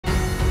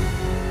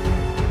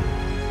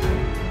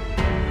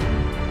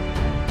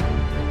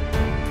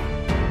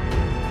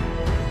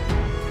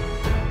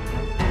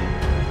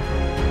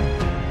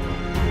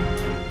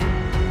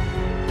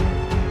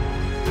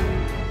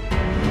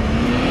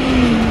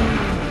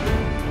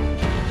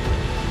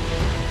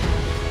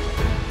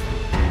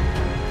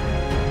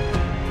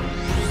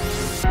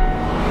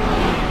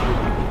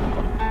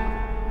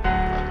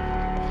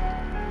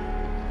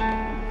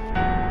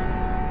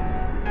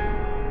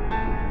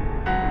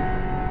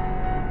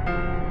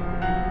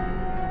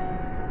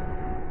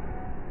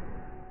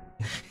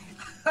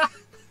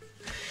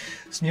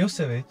Směju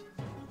se, viď?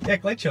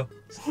 Jak lečo.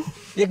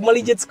 Jak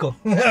malý děcko.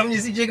 A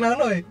měsíček na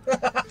nohy.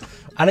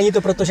 A není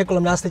to proto, že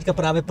kolem nás teďka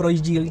právě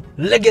projíždí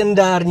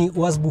legendární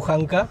UAZ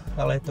buchanka,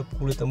 ale je to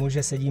kvůli tomu,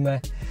 že sedíme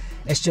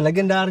ještě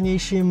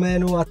legendárnějším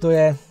jménu a to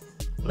je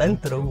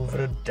Land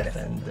Rover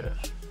Defender.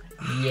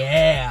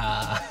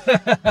 Yeah!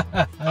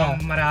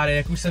 Kamaráde,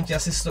 jak už jsem ti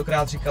asi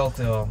 100krát říkal,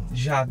 tyjo,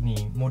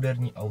 žádný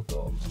moderní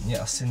auto mě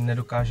asi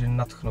nedokáže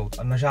nadchnout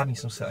a na žádný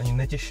jsem se ani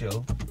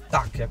netěšil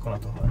tak jako na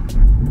tohle.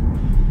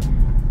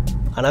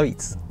 A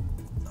navíc,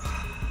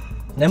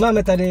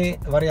 nemáme tady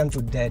variantu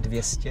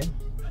D200,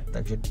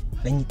 takže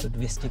není to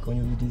 200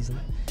 koňový diesel.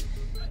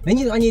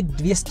 Není to ani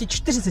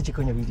 240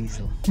 koňový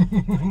diesel.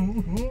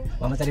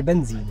 Máme tady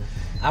benzín,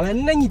 ale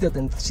není to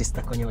ten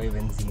 300 koňový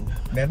benzín.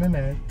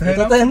 Ne,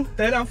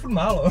 to je nám furt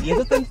málo. Je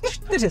to ten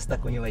 400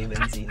 koňový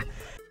benzín.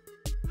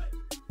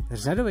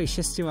 Řadový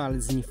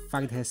šestiválec zní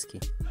fakt hezky.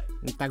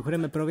 Tak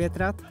budeme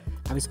provětrat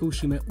a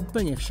vyzkoušíme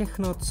úplně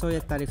všechno, co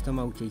je tady v tom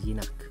autě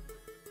jinak.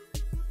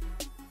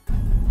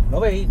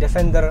 Nový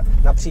Defender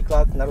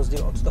například, na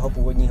rozdíl od toho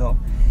původního,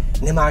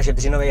 nemá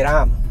žebřinový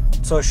rám,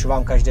 což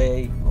vám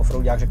každý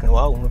offroadák řekne,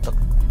 wow, no tak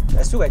to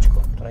je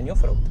SUVčko, to není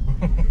offroad.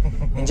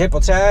 Jenže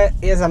potřeba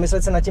je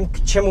zamyslet se nad tím,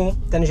 k čemu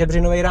ten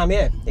žebřinový rám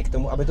je. Je k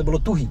tomu, aby to bylo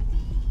tuhý.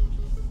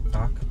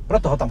 Tak.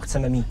 Proto ho tam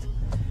chceme mít.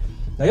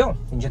 No jo,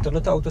 jenže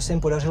tohleto auto se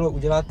jim podařilo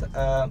udělat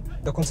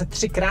dokonce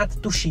 3krát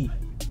tuší,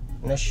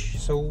 než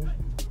jsou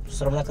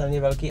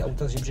srovnatelně velký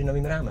auta s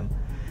žebřinovým rámem.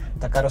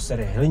 Ta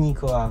karoserie je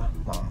hliníková,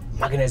 má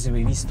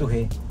magnéziové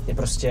výstuhy,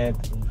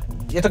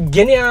 je to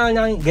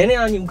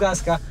geniální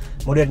ukázka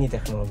moderní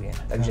technologie.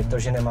 Takže to,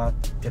 že nemá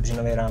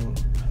žebřinový rám,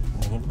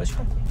 není vůbec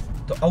špatný.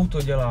 To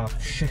auto dělá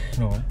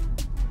všechno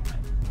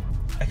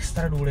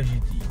extra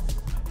důležitý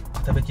a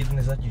tebe ti to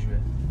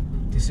nezatěžuje.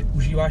 Ty si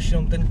užíváš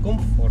jenom ten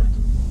komfort.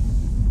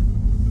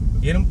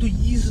 Jenom tu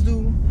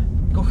jízdu,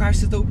 kocháš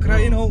se tou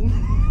krajinou,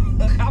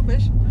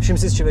 chápeš? Všim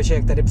si, člověče,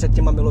 jak tady před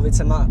těma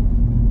Milovicema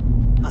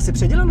asi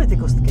předělané ty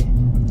kostky.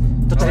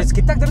 To tady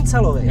vždycky tak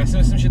drncalo, Já si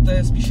myslím, že to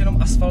je spíš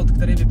jenom asfalt,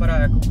 který vypadá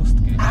jako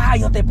kostky.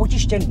 Jo, to je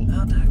potištěný.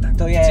 Tak.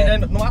 To je...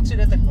 3D, nová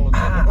 3D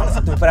technologie. Ale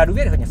fakt to vypadá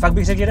důvěryhodně. Fakt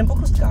bych řekl, že jdem po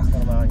kostkách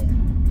normálně.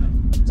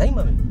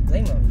 Zajímavý.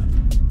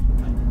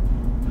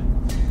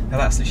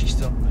 Hele, a slyšíš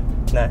to?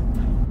 Ne.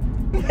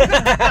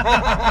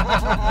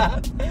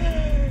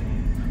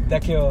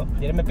 Tak jo,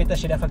 jedeme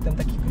 65 a fakt tam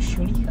taky jako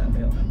šulíchám,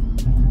 jo.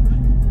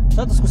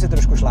 Co to zkusit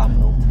trošku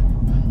šlápnout?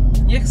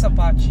 Nech se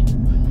páčí.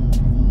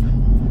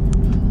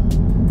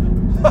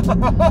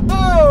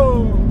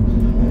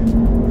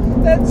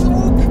 Ten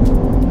zvuk!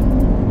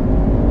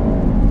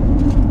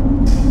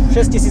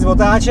 6000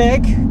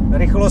 otáček,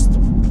 rychlost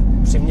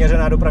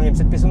přiměřená dopravním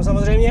předpisům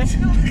samozřejmě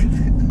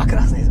a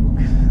krásný zvuk.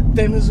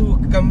 Ten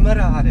zvuk,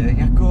 kamaráde,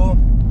 jako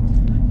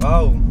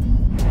wow.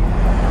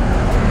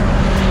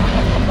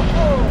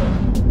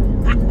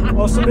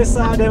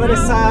 80,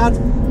 90,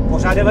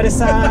 pořád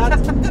 90,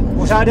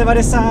 pořád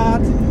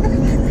 90,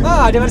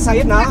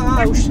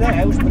 91,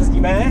 už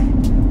brzdíme,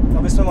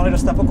 aby jsme mohli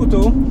dostat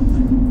pokutu.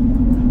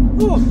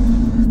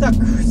 Tak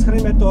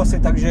shrneme to asi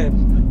tak, že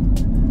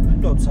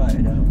docela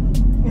jede.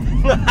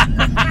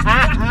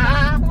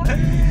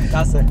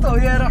 Dá se. To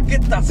je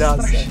raketa,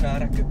 strašná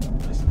raketa.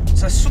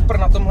 Co je super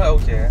na tomhle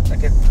autě,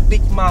 tak jak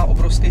byť má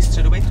obrovský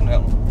středový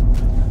tunel,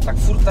 tak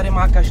furt tady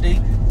má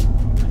každý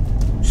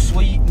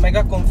svoji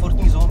mega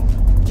komfortní zónu.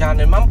 Já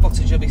nemám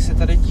pocit, že bych se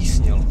tady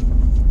tísnil.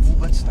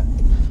 Vůbec ne.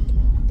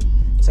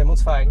 Co je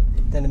moc fajn,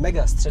 ten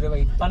mega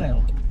středový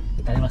panel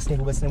tady vlastně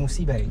vůbec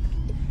nemusí být.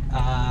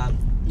 A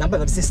na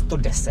verzi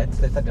 110,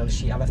 to je ta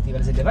delší, ale v té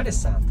verzi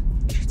 90,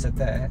 když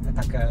chcete,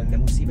 tak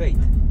nemusí být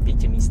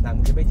 5místná,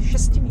 může být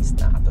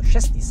 6místná. A to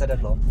 6.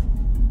 sedadlo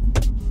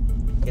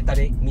je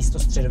tady místo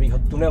středového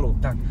tunelu.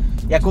 Tak.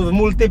 Jako v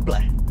multiple.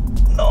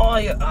 No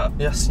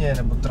jasně,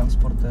 nebo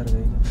transportér,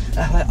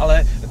 hele,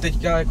 ale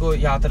teďka jako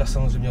já teda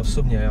samozřejmě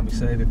osobně, já bych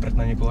se vyprt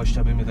na někoho, ještě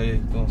aby mi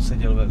tady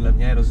seděl vedle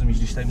mě, rozumíš,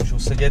 když tady můžou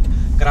sedět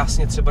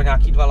krásně třeba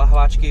nějaký 2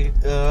 lahváčky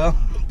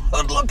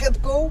pod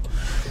loketkou.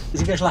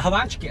 Říkáš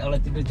lahváčky, ale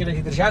do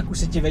těch držáků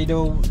se ti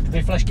vejdou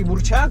 2 flašky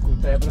burčáku,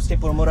 to je prostě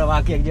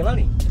polmoraváky jak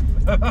dělaný.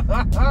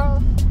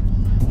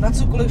 Na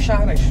cokoliv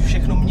šáhneš,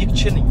 všechno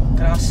měkčený,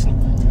 krásný.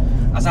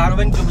 A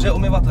zároveň dobře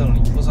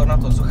umyvatelný, pozor na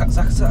to,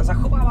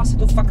 zachovává si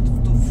to fakt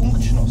tu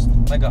funkčnost,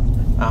 mega.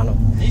 Ano.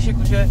 Víš,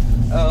 jakože,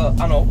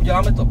 ano,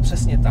 uděláme to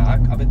přesně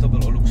tak, aby to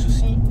bylo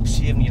luxusní,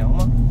 příjemný na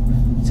homa,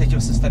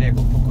 cítil se tady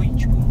jako v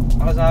pokojíčku,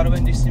 ale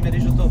zároveň, když s ním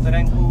jedeš do toho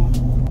terénku,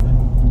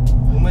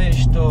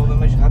 umyješ to,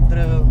 vemeš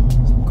hadr,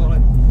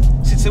 cokoliv.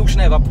 Sice už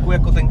ne vapku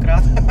jako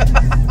tenkrát.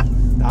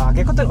 Tak,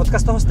 jako ten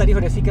odkaz toho starého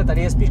Defíka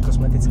tady je spíš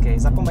kosmetický,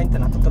 zapomeňte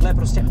na to, tohle je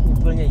prostě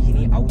úplně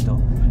jiný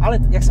auto. Ale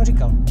jak jsem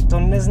říkal, to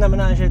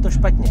neznamená, že je to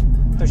špatně.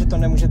 To, že to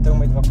nemůžete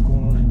umýt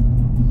vapkou,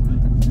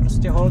 tak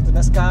prostě holt,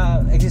 dneska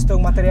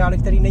existují materiály,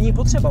 které není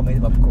potřeba umýt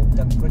vapkou,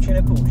 tak proč je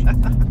nepoužít?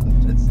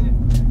 Přesně.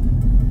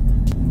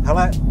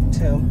 Hele,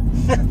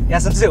 já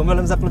jsem si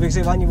omylem zapl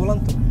vyhřívání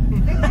volantu.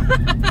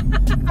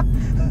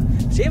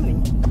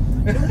 Příjemný.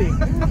 Dobrý.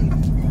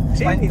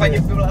 Paní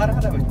by byla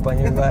ráda.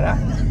 Paní by byla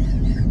ráda.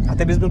 A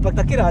ty bys byl pak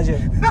taky rád, že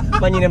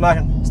paní nemá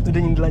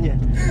studenní dlaně.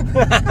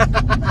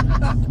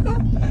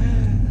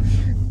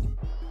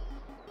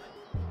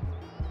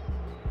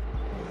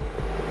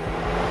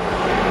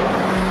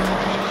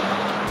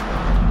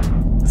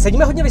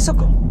 Sedíme hodně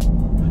vysoko.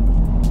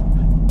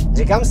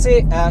 Říkám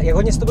si, jak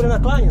hodně se to bude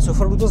naklánět, s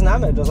offroadu to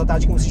známe, do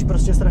zatáčky musíš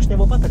prostě strašně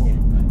opatrně.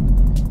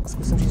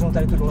 Zkusím říznout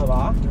tady tu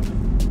doleva.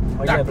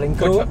 Tak,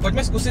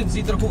 pojďme zkusit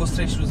vzít trochu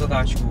ostřejší tu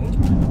zatáčku.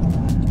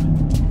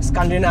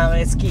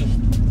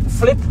 Skandinavický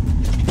flip.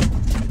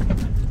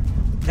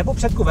 Jde po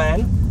předku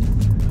ven,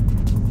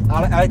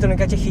 ale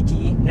elektronika tě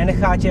chytí,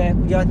 nenechá tě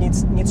udělat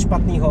nic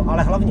špatného,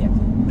 ale hlavně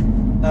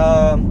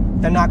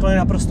ten náklon je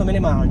naprosto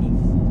minimální.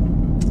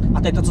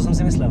 A to je to, co jsem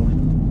si myslel.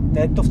 To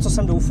je to, v co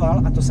jsem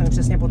doufal, a to se mi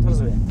přesně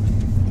potvrzuje.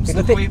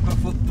 Vzduchový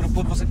pro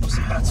podvozek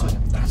prostě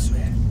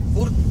pracuje.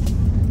 Furt.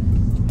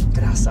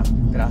 Krása.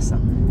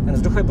 Ten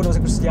vzduchový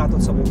podvozek prostě dělá to,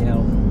 co by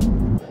měl.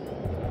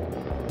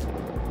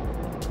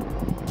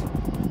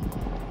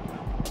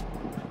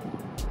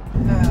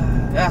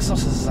 Já jsem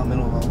se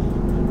zamiloval.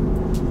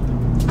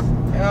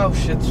 Já už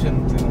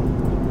šetřím, ty.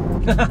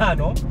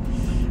 No.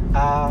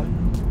 A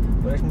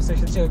budeš muset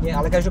šetřit hodně,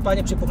 ale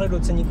každopádně při pohledu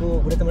do ceníku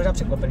budete možná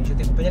překvapení, že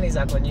ty úplně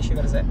nejzákladnější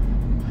verze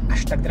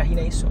až tak drahý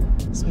nejsou.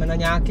 Jsme na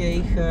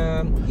nějakých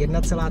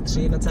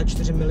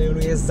 1,3–1,4 milionu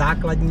je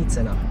základní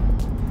cena.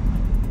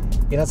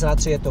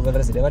 1,3 je to ve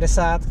verzi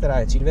 90, která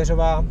je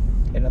třídvěřová,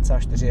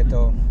 1,4 je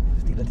to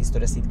v této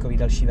 110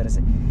 další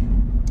verzi.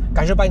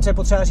 Každopádně, co je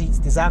potřeba říct,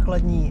 ty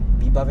základní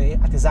výbavy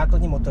a ty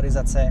základní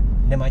motorizace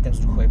nemají ten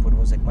vzduchový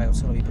podvozek, mají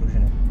ocelový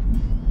pružiny.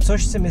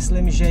 Což si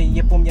myslím, že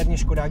je poměrně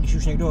škoda, když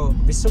už někdo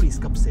vysolí z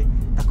kapsy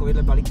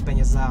takovýhle balík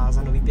peněz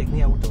za nový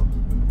pěkný auto.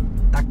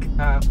 Tak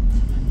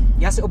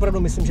já si opravdu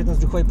myslím, že ten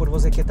vzduchový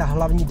podvozek je ta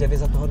hlavní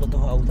deviza tohoto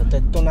auta. To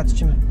je to, nad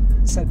čím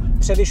se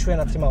převyšuje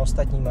nad těma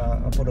ostatníma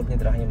a podobně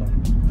drahýma.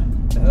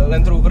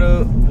 Land Rover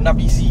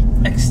nabízí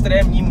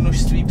extrémní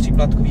množství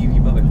příplatkové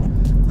výbavy.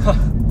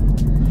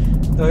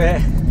 To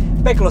je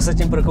peklo se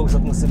tím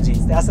prokousat, musím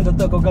říct. Já jsem do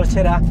toho koukal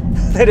včera,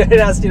 do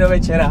 11 do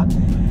večera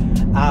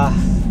a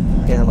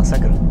je to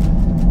masakr.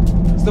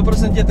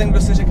 100% ten,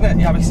 kdo si řekne,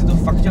 já bych si to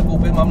fakt chtěl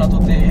koupit, mám na to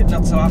ty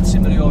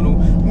 1,3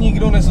 milionu,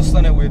 nikdo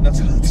nezůstane u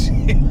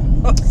 1,3.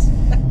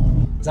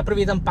 Za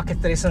prvý je tam paket,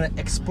 který se jmenuje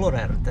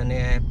Explorer, ten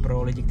je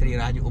pro lidi, kteří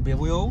rádi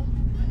objevujou,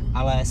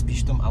 ale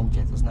spíš v tom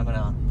autě, to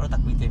znamená pro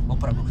takový ty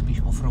opravdu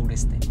spíš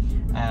offroadisty.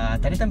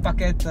 Tady ten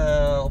paket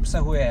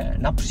obsahuje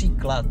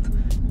například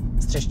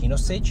střešní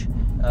nosič,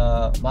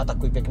 má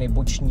takový pěkný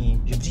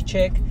boční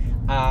žebříček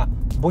a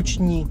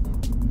boční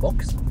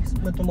box,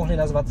 jsme to mohli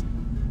nazvat.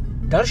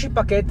 Další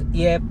paket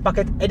je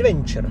paket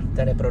Adventure,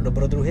 ten je pro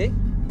dobrodruhy,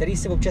 který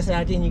si občas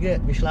rádi někde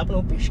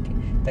vyšlápnou pěšky.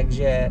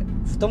 Takže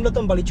v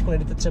tomhletom balíčku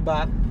najdete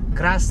třeba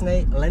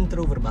krásný Land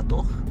Rover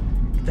batoh,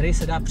 který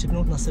se dá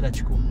připnout na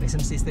sedačku. Nejsem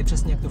si jistý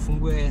přesně, jak to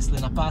funguje,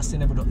 jestli na pásy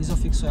nebo do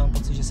izofixu, já mám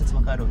pocit, že se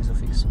cvaká do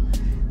izofixu.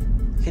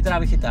 Chytrá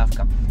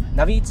vychytávka.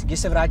 Navíc, když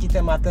se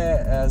vrátíte,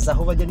 máte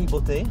zahovaděný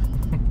boty,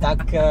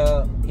 tak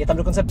je tam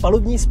dokonce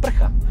palubní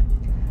sprcha.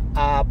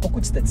 A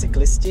pokud jste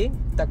cyklisti,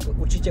 tak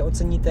určitě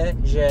oceníte,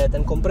 že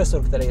ten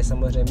kompresor, který je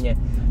samozřejmě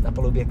na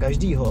palubě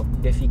každého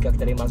Defíka,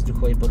 který má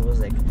vzduchový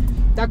podvozek,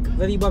 tak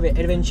ve výbavě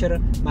Adventure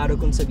má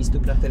dokonce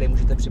výstup, na který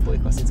můžete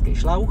připojit klasický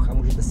šlauch a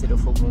můžete si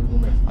dofouknout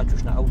gumy, ať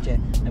už na autě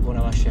nebo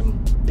na vašem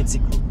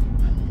bicyklu.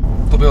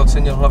 To by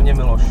ocenil hlavně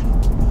Miloš.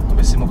 To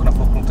by si mohl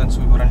nafouknout ten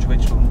svůj oranžový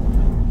člun.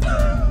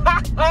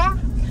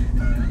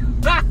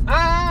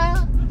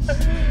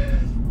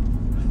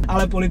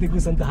 Ale politiku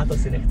jsem tahat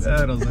asi nechci.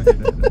 Rozhodně.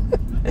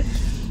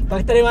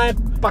 Pak tady máme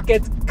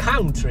paket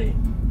Country,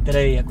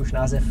 který, jak už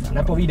název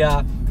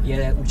napovídá,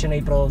 je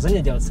určený pro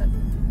zemědělce.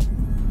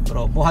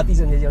 Pro bohatý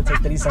zemědělce,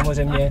 který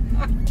samozřejmě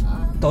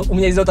to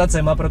umějí s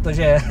dotacema,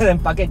 protože ten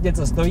paket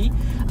něco stojí,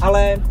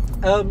 ale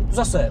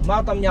zase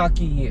má tam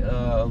nějaký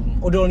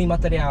odolný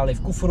materiály v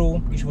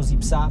kufru, když vozí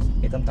psa,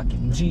 je tam taky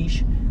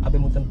mříž, aby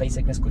mu ten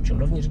pejsek neskočil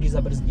dovnitř, když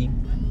zabrzdí.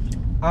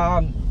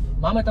 A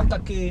máme tam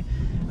taky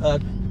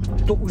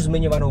tu už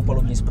zmiňovanou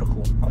palubní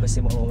sprchu, aby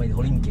si mohlo mít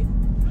holínky.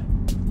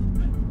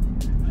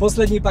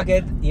 Poslední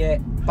paket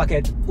je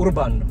paket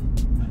Urban.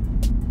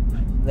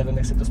 Nevím,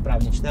 jak se to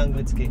správně čte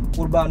anglicky.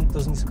 Urban,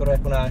 to zní skoro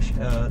jako náš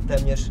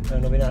téměř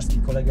novinářský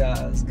kolega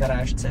z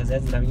Garáž.cz,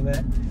 zdravíme.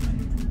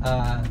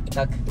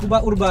 Tak Kuba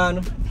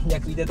Urban,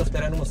 jak víte, to v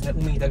terénu moc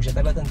neumí, takže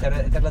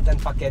tenhle ten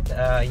paket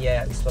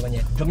je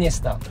vysloveně do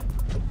města.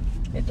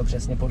 Je to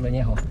přesně podle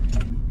něho.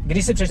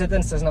 Když si přečtete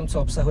ten seznam,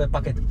 co obsahuje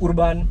paket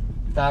Urban,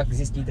 tak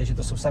zjistíte, že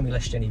to jsou sami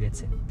leštěné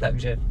věci.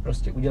 Takže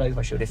prostě udělají z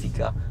vašeho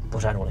Defíka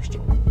pořádnou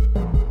leštění.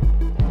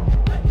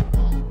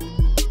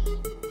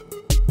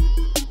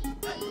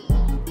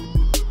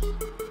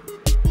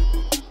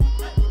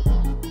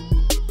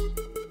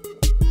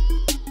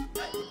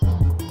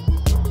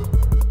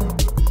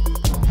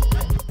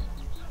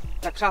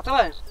 Tak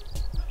přátelé,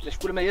 než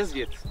budeme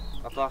jezdit,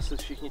 na to asi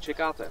všichni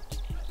čekáte,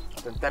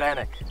 na ten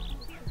terének,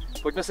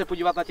 pojďme se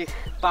podívat na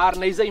těch pár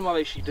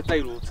nejzajímavějších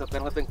detailů, co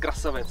tenhle ten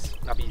krasavec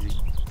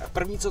nabízí.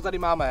 První, co tady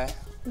máme,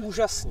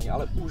 úžasný,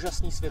 ale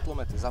úžasný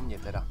světlomety, za mě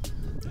teda.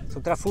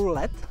 Jsou teda full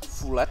LED?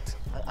 Full LED.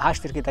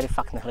 H4 tady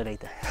fakt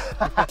nehledejte.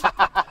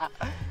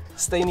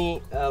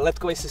 Stejný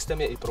ledkový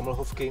systém je i pro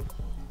mlhovky.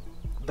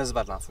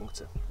 Bezvadná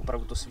funkce.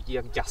 Opravdu to svítí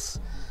jak ďas.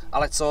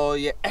 Ale co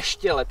je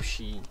ještě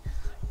lepší,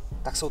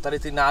 tak jsou tady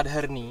ty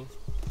nádherný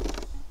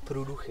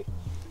průduchy.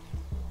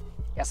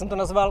 Já jsem to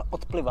nazval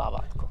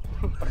odplivávátko.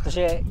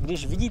 Protože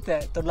když vidíte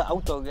tohle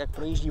auto, jak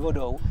projíždí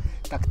vodou,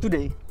 tak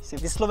tudy si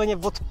vysloveně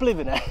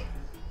odplivne.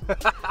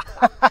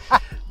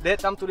 Jde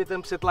tam tudy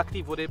ten přetlak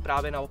té vody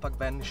právě naopak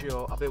ven, že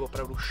jo, aby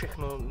opravdu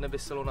všechno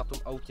neviselo na tom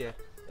autě.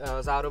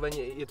 Zároveň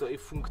je to i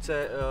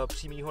funkce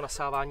přímého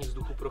nasávání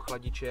vzduchu pro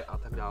chladiče a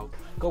tak dále.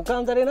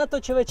 Koukám tady na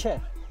to,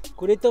 člověče.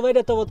 Kudy to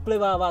vede to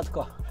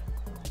odplivávátko?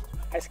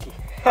 Hezký.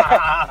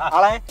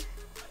 Ale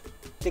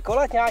ty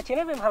kola, já ti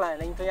nevím, hele,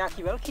 není to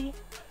nějaký velký?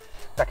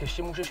 Tak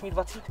ještě můžeš mít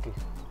 20.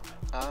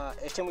 A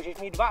ještě můžeš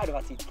mít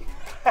 22.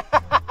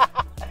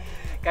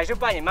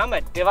 Každopádně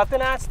máme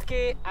 19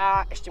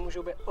 a ještě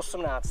můžou být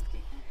 18.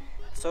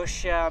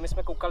 Což my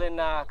jsme koukali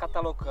na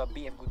katalog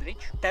BF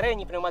Goodrich.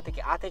 Terénní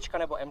pneumatiky AT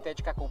nebo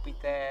MT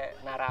koupíte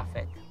na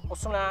ráfek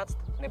 18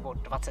 nebo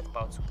 20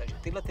 palců. Takže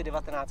tyhle ty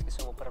 19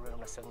 jsou opravdu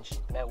jenom na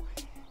silniční pneu,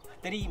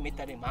 který my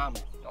tady máme.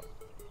 No.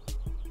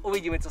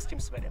 Uvidíme, co s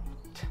tím svedem.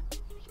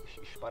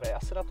 Ježišmarja, já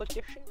se na to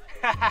těším.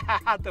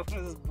 To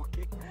bude z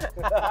boky.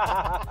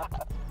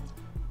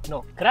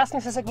 No,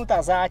 krásně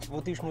seseknutá záď,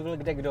 o ty už mluvil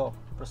kde kdo.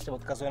 Prostě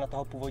odkazuje na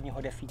toho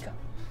původního Defíka.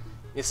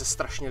 Mně se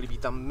strašně líbí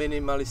ta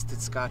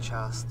minimalistická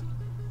část,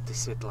 ty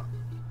světla.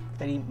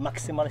 Který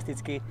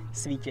maximalisticky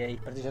svítějí,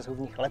 protože jsou v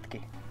nich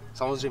ledky.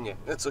 Samozřejmě,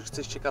 co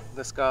chceš čekat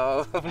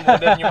dneska v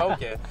moderním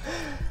autě.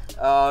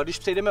 Když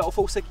přejdeme o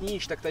fousek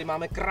níž, tak tady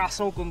máme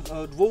krásnou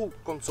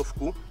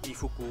dvoukoncovku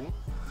výfuků.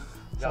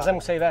 Zase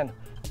musí ven.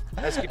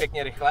 Hezky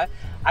pěkně rychle.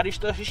 A když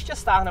to ještě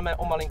stáhneme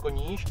o malinko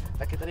níž,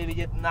 tak je tady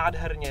vidět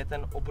nádherně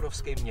ten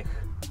obrovský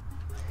měch.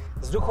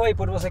 Vzduchový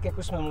podvozek, jak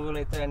už jsme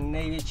mluvili, to je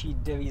největší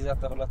devíza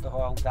tohoto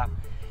auta.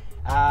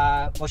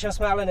 A o čem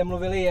jsme ale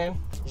nemluvili je,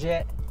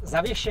 že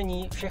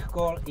zavěšení všech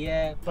kol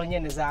je plně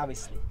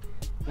nezávislý.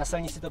 Na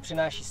silnici to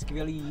přináší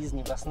skvělý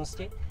jízdní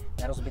vlastnosti,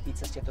 na rozbitý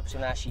cestě to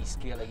přináší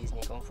skvělý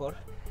jízdní komfort,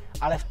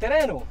 ale v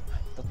terénu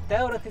to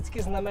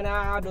teoreticky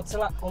znamená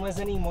docela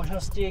omezený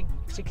možnosti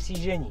při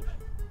křížení.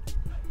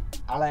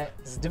 Ale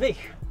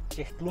zdvih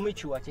těch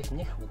tlumičů a těch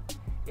měchů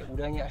je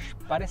údajně až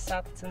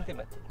 50 cm.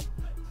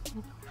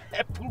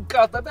 Je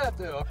půlka tebe,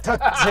 tyjo.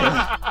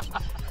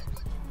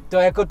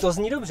 To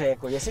zní dobře,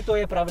 jako jestli to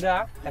je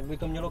pravda, tak by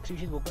to mělo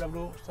křížit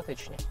opravdu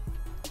statečně.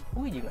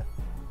 Uvidíme.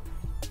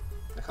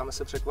 Necháme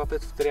se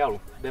překvapit v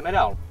triálu. Jdeme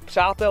dál.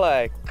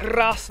 Přátelé,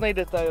 krásný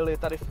detail je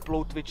tady v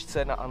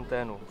ploutvičce na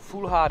anténu.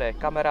 Full HD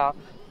kamera,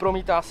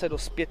 promítá se do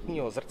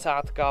zpětného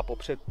zrcátka po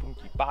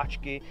předpnutí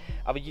páčky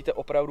a vidíte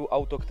opravdu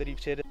auto, který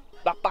přijede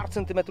na pár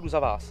centimetrů za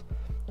vás.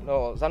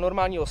 No, za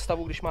normálního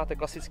stavu, když máte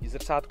klasický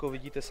zrcátko,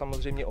 vidíte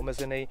samozřejmě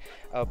omezený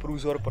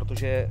průzor,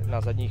 protože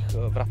na zadních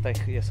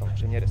vratech je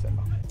samozřejmě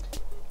rezerva.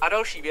 A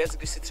další věc,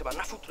 když si třeba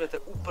nafutrujete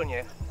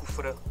úplně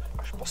kufr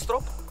až po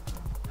strop,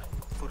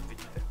 furt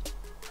vidíte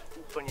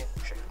úplně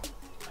všechno.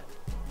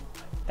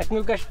 Tak mi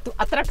ukáž tu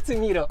atrakci,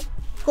 Míro.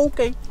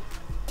 Koukej.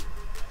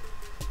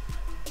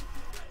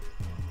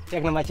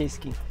 Jak na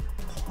Matějský.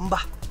 Mba.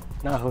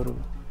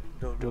 Nahoru.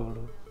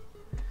 Dolů.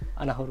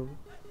 A nahoru.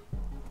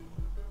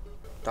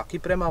 Taky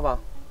premava.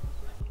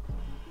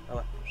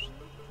 Hele.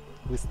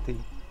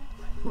 Hustý.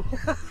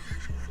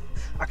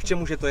 A k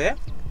čemu že to je?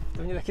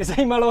 To mě taky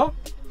zajímalo.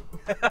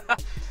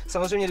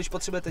 Samozřejmě, když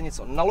potřebujete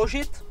něco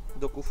naložit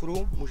do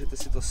kufru, můžete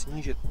si to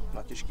snížit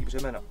na těžký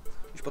břemena.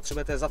 Když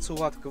potřebujete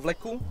zacouvat k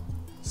vleku,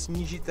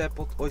 snížíte,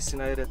 pod oj si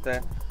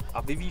najedete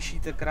a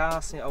vyvýšíte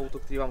krásně auto,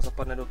 který vám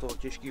zapadne do toho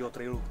těžkého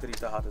trailu, který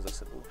taháte za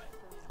sebou.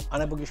 A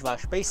nebo když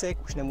váš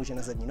pejsek už nemůže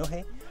na zadní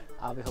nohy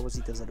a vy ho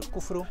vozíte vzadu v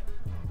kufru,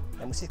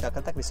 nemusí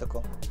skákat tak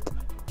vysoko.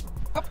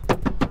 Hop.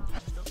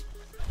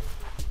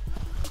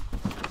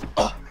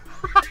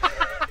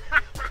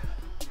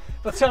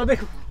 Potřeboval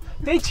bych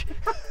tyč.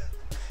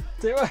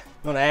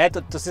 No ne,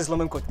 to si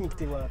zlomím kotník,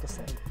 ty vole, to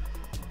se.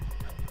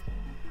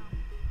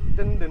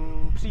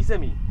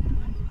 Přízemí.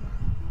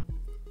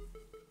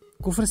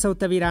 Kufr se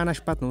otevírá na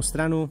špatnou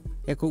stranu,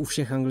 jako u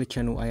všech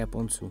Angličanů a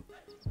Japonců.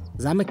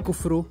 Zámek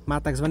kufru má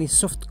takzvaný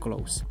soft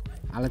close,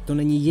 ale to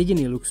není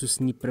jediný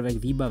luxusní prvek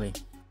výbavy.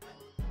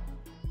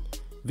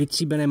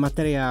 Vytříbené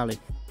materiály,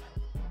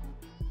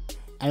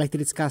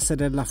 elektrická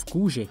sedadla v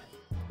kůži,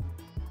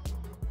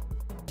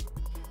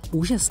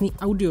 úžasný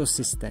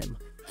audiosystém,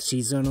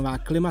 3zónová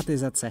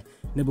klimatizace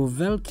nebo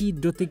velký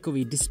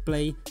dotykový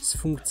displej s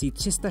funkcí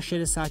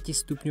 360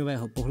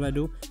 stupňového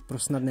pohledu pro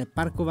snadné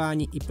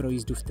parkování i pro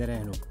jízdu v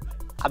terénu.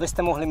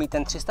 Abyste mohli mít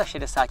ten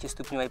 360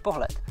 stupňový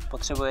pohled,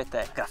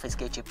 potřebujete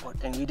grafický čip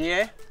od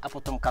NVIDIA a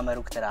potom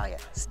kameru, která je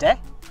zde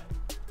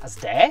a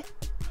zde.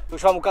 To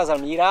už vám ukázal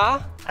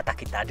Míra a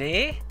taky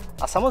tady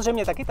a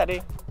samozřejmě taky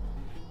tady.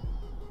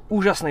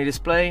 Úžasný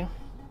displej,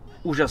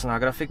 úžasná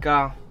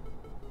grafika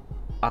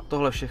a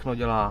tohle všechno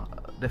dělá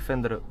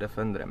Defender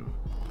Defenderem.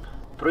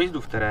 Pro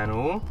jízdu v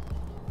terénu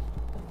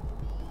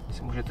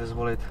si můžete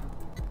zvolit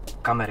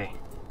kamery.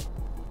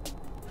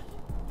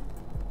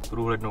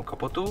 Průhlednou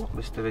kapotu,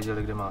 abyste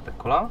věděli, kde máte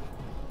kola.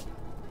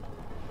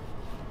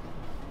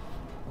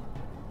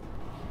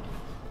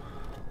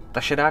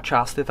 Ta šedá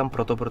část je tam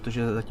proto,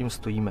 protože zatím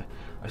stojíme.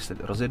 Až se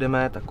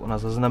rozjedeme, tak ona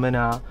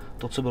zaznamená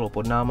to, co bylo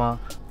pod náma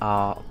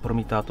a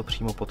promítá to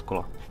přímo pod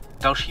kola.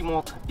 Další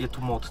mod je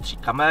tu mod 3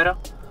 kamer.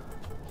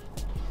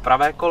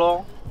 Pravé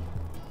kolo,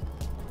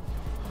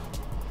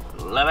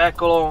 levé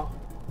kolo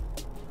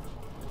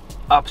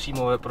a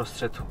přímo ve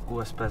prostředku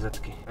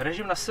SPZ-ky.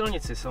 Režim na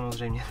silnici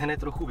samozřejmě, ten je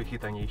trochu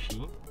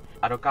vychytanější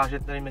a dokáže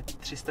tady mít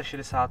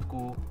 360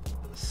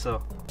 s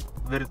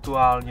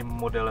virtuálním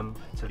modelem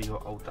celého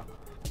auta.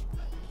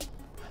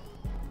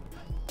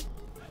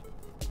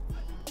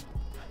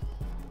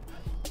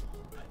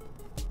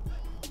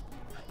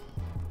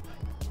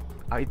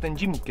 A i ten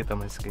džimník je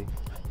tam hezký.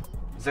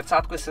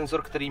 Zrcátko je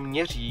senzor, který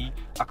měří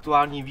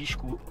aktuální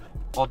výšku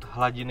od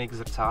hladiny k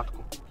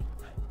zrcátku.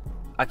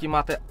 A tím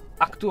máte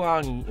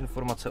aktuální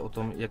informace o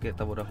tom, jak je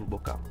ta voda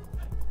hluboká.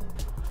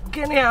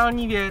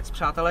 Geniální věc,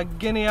 přátelé,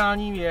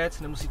 geniální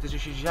věc. Nemusíte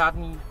řešit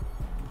žádný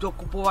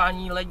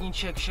dokupování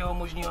ledniček, všeho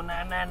možného.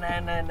 Ne.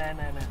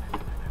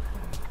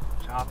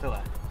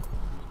 Přátelé,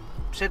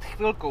 před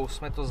chvilkou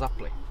jsme to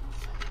zapli.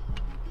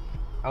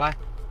 Ale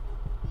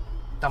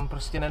tam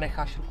prostě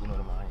nenecháš ruku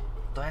normálně.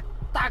 To je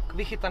tak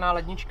vychytaná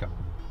lednička.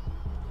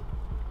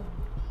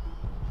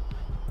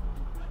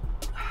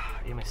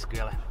 Je mi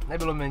skvěle.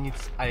 Nebylo mi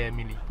nic a je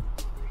milý.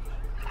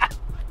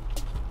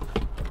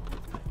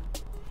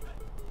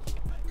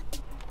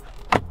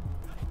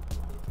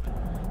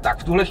 Tak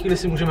v tuhle chvíli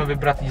si můžeme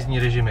vybrat jízdní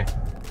režimy.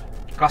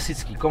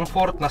 Klasický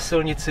komfort na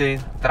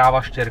silnici,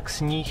 tráva, štěrk,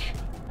 sníh,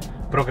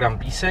 program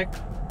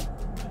písek.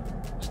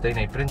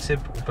 Stejný princip,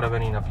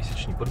 upravený na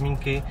píseční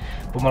podmínky.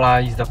 Pomalá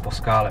jízda po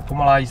skále.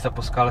 Pomalá jízda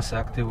po skále se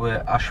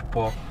aktivuje až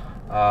po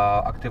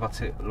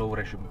aktivaci low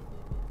režimu.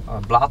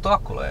 Bláto a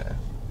koleje.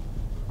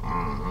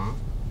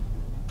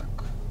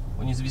 Tak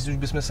o nic víc už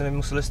bychom se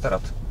nemuseli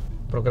starat.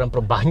 Program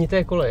pro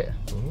bahnité koleje.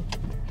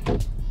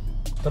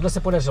 Tohle se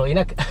podařilo.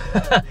 Jinak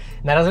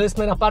narazili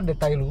jsme na pár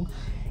detailů,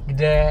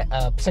 kde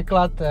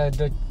překlad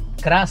do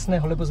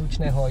krásného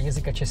libozvučného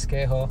jazyka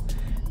českého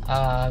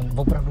a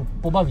opravdu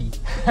pobaví.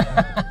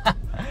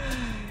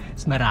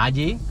 Jsme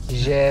rádi,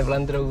 že v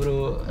Land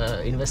Roveru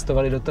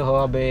investovali do toho,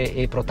 aby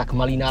i pro tak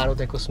malý národ,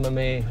 jako jsme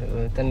my,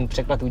 ten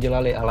překlad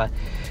udělali, ale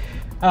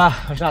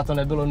možná to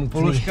nebylo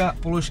nutné.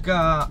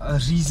 Položka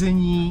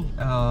řízení,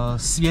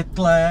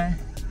 světlé.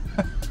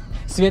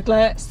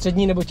 Světlé,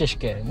 střední nebo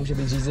těžké, může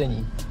být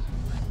řízení.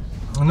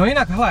 No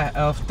jinak, hele,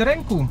 v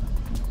terénku,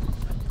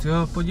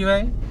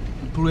 podívej,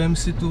 plujeme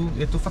si tu,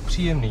 je to fakt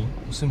příjemný,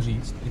 musím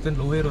říct, i ten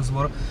dlouhý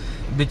rozvor,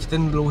 byť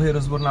ten dlouhý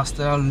rozvor nás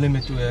teda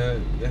limituje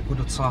jako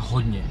docela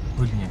hodně.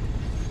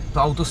 To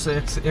auto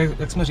se,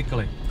 jak jsme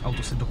říkali,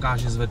 auto se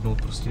dokáže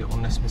zvednout prostě o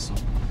nesmysl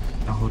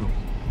nahoru,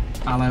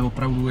 ale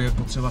opravdu je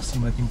potřeba s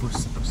tímhletím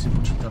prostě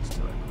počítat.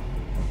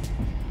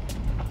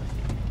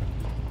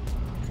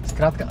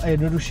 Zkrátka a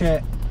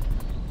jednoduše,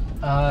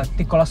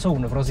 ty kola jsou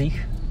v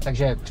rozích,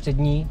 takže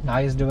přední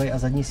nájezdový a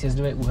zadní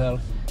sjezdový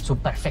úhel jsou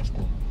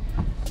perfektní.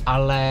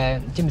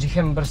 Ale tím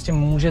břichem prostě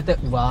můžete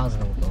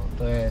uváznout, no.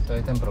 To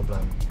je ten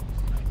problém.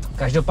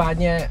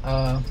 Každopádně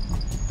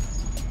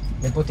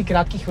my po té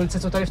krátké chvilce,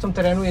 co tady v tom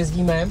terénu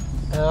jezdíme,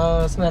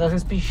 jsme narazili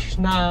spíš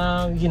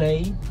na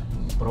jiný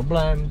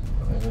problém,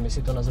 nevím,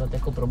 jestli to nazvat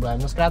jako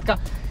problém. No zkrátka,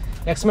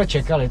 jak jsme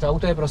čekali, to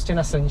auto je prostě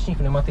na silničních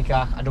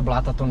pneumatikách a do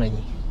bláta to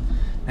není.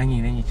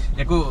 Není.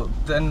 Jako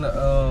ten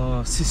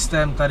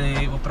systém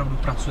tady opravdu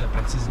pracuje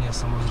precizně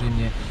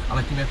samozřejmě,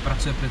 ale tím, jak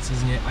pracuje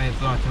precizně a je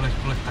to na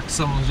těchto kolech, tak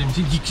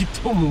samozřejmě díky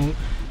tomu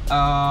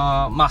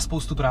má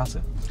spoustu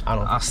práce.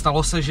 Ano. A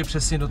stalo se, že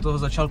přesně do toho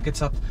začal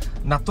kecat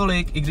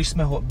natolik, i když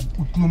jsme ho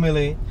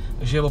utnumili,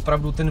 že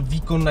opravdu ten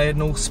výkon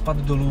najednou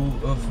spadl dolů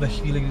ve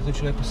chvíli, kdy to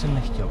člověk prostě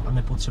nechtěl a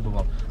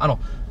nepotřeboval. Ano,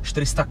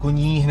 400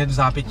 koní, hned v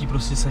zápětí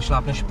prostě se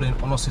šlápneš plyn,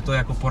 ono si to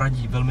jako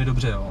poradí velmi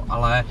dobře, jo,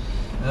 ale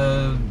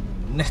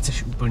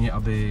nechceš úplně,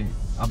 aby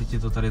ti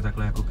to tady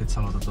takhle jako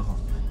kecalo do toho.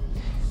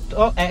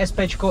 To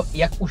ESPčko,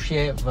 jak už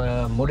je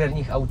v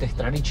moderních autech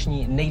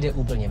tradiční, nejde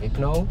úplně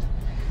vypnout.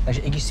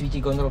 Takže i když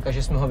svítí kontrolka,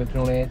 že jsme ho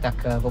vypnuli,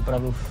 tak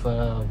opravdu v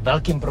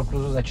velkém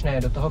prokruzu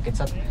začne do toho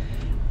kecat.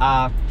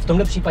 A v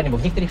tomhle případě, nebo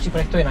v některých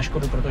případech to je na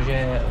škodu,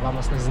 protože vám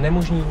vlastně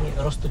znemožní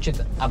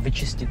roztočit a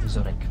vyčistit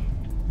vzorek.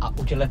 A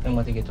u těchto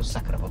pneumatik je to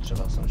sakra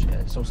potřeba,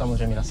 jsou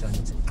samozřejmě na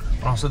silnici.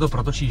 Ono se to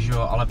protočí, že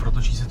jo, ale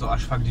protočí se to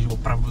až fakt, když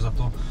opravdu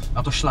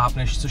na to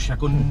šlápneš, což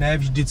jako ne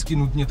vždycky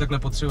nutně takhle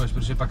potřebuješ,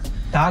 protože pak...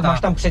 Tak,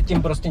 máš tam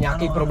předtím prostě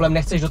nějaký problém,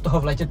 nechceš do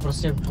toho vletět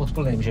prostě pod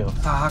plným, že jo?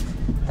 Tak,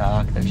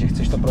 takže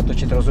chceš to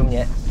protočit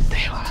rozumně.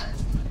 Ty vole.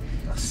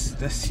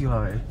 To je síla,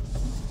 vej,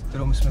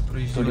 kterou my jsme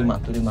projížděli.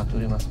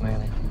 Tudyma jsme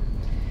jeli.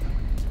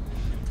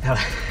 Hele,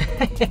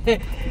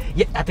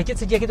 a teď je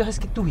cítit, jak je to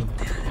hezky tuhý.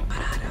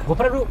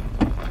 Opravdu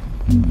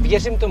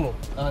věřím tomu,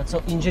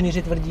 co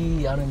inženýři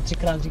tvrdí, já nevím,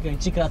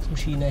 třikrát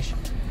tuší než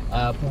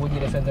původní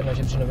Defender na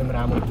žebřínovém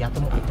rámu. Já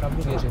tomu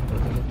opravdu věřím,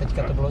 protože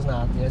teďka to bylo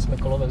znát, měli jsme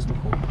kolo ve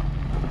vzduchu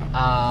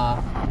a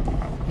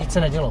nic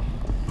se nedělo.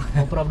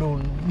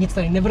 Opravdu nic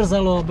tady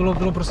nevrzalo,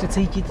 bylo prostě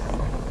cítit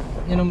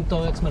jenom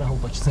to, jak jsme na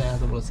houpačce, a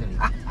to bylo celý.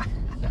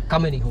 Na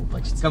kamenný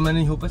houpačce.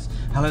 Kamenný houpač?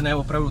 Hele, ne,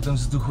 opravdu ten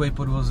vzduchový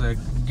podvozek,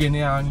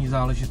 geniální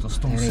záležitost,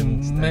 to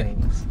musím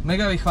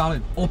mega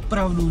vychválit,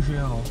 opravdu, že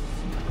jo.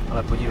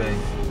 Ale podívej.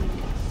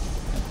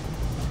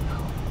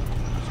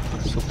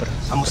 Super.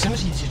 A musím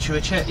říct, že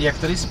člověče, jak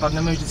tady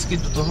spadneme vždycky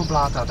do toho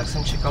bláta, tak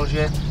jsem čekal,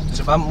 že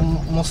třeba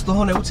moc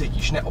toho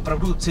neucítíš, ne,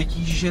 opravdu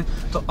cítíš, že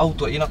to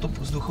auto i na tom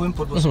vzduchovém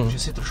podvozu, že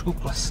si trošku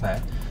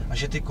klesne a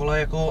že ty kole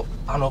jako,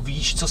 ano,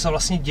 víš, co se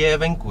vlastně děje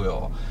venku,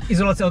 jo.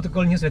 Izolace od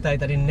okolního světa je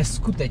tady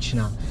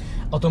neskutečná.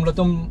 O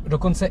tomhletom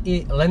dokonce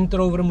i Land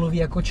Rover mluví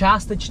jako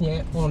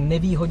částečně o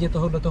nevýhodě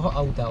tohoto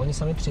auta. Oni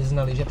sami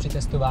přiznali, že při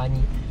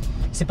testování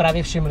si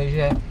právě všimli,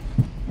 že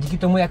díky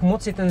tomu, jak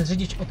moc je ten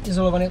řidič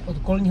odizolovaný od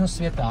okolního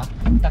světa,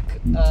 tak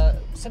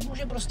se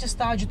může prostě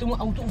stát, že tomu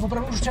autu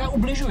opravdu už třeba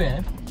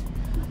ubližuje,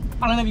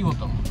 ale neví o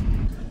tom.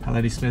 Ale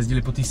když jsme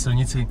jezdili po té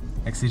silnici,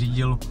 jak jsi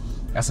řídil,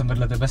 já jsem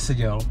vedle tebe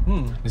seděl,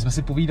 my jsme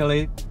si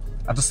povídali,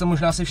 a to jste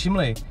možná si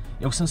všimli,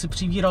 já už jsem si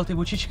přivíral ty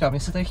očička, mě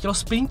se tady chtělo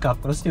spinkat,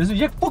 prostě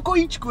jak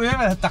pokojíčku, je,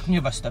 tak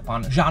mě vezte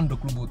pan Žán do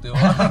klubu, tyjo.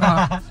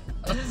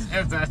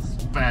 To je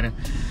super.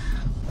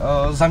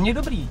 Za mě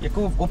dobrý,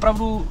 jako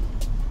opravdu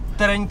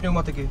terénní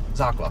pneumatiky,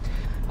 základ.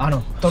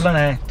 Ano, tohle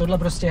ne, tohle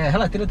prostě,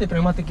 hele, tyhle ty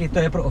pneumatiky, to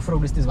je pro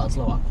offroadisty z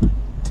Václava.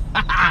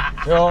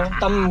 Jo,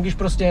 tam, když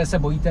prostě se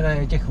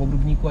bojíte těch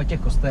obrubníků a těch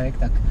kostek,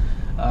 tak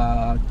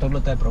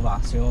tohle to je pro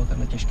vás, jo,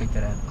 tenhle těžký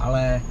terén.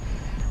 Ale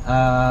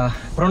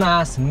pro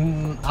nás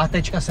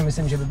ATčka si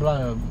myslím, že by byla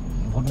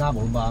vhodná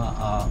volba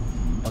a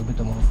pak by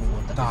to mohlo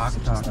fungovat tak, jak si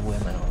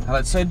představujeme. No.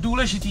 Hele, co je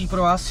důležitý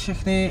pro vás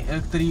všechny,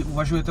 který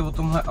uvažujete o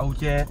tomhle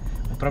autě,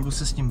 opravdu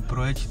se s tím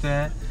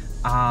projeďte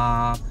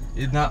a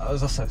jedna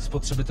zase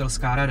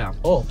spotřebitelská rada.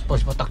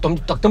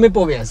 Tak to mi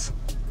pověz.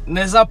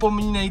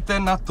 Nezapomínejte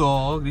na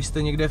to, když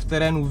jste někde v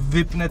terénu,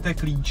 vypnete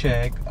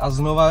klíček a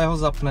znova ho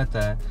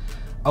zapnete.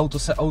 Auto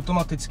se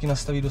automaticky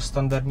nastaví do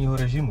standardního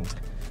režimu.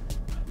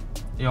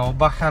 Jo,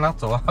 bacha na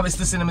to,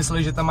 abyste si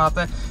nemysleli, že tam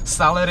máte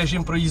stále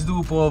režim pro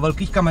jízdu po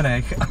velkých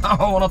kamenech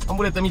a ono tam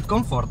budete mít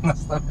komfort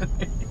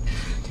nastavený.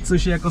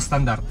 Což je jako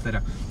standard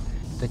teda.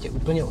 Teď je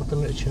úplně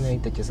otomčený,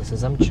 teď je zase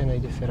zamčený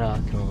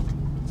diferák, no.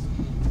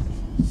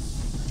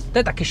 To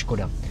je taky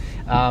škoda.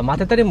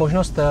 Máte tady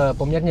možnost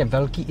poměrně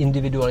velký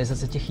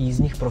individualizace těch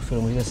jízdních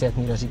profilů. Můžete si, jak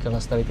Míra říkal,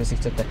 nastavit, jestli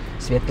chcete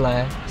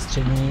světlé,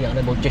 střední,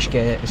 anebo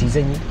těžké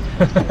řízení.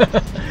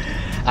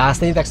 A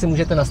stejně tak si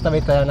můžete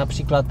nastavit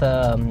například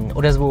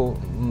odezvu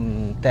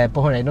té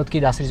pohonné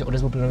jednotky, dá se říct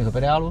odezvu plynového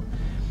pedálu,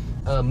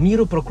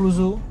 míru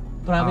prokluzu,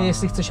 právě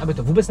jestli chceš, aby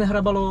to vůbec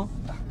nehrabalo,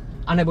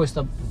 anebo jestli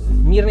to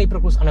mírný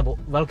prokluz, anebo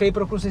velký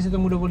prokluz, jestli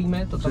tomu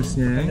dovolíme, to tam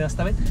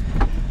nastavit.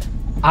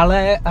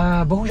 Ale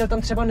bohužel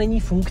tam třeba není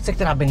funkce,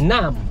 která by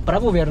nám,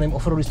 pravověrným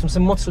offroadistům, se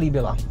moc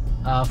líbila.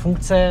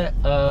 Funkce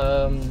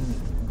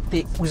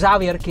ty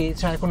uzávěrky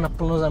třeba jako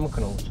naplno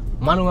zamknout.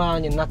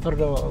 Manuálně,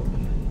 natvrdo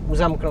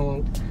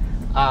uzamknout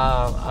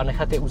a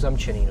nechat je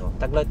uzamčený. No.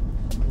 Takhle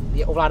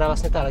je ovládá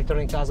vlastně ta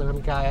elektronika a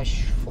zamyká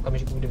až v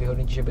okamžiku, kdy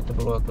vyhodnotí, že by to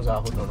bylo jako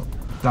záhodno. No.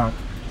 Tak,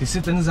 ty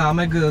si ten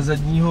zámek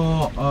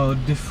zadního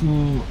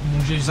diffu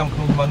můžeš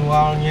zamknout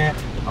manuálně,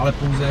 ale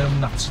pouze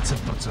jenom na 30%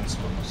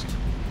 svornosti.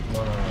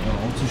 No,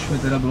 což mi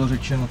teda bylo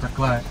řečeno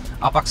takhle.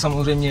 A pak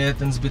samozřejmě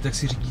ten zbytek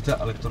si řídíte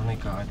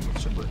elektronika, jak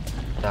potřebuje.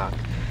 Tak.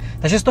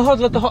 Takže z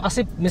tohoto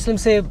asi, myslím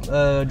si,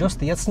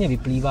 dost jasně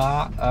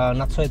vyplývá,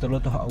 na co je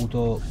tohleto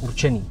auto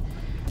určený.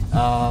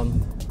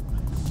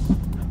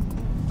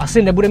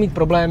 Asi nebude mít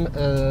problém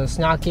s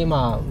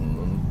nějakýma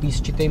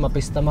písčitýma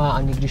pistama,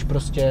 ani když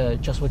prostě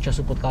čas od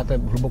času potkáte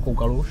hlubokou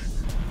kaluž.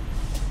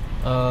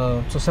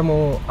 Co se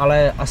mu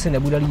ale asi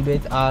nebude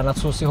líbit a na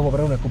co si ho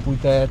opravdu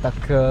nekupujte,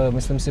 tak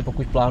myslím si,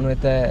 pokud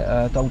plánujete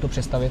to auto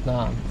přestavět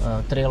na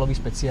trialový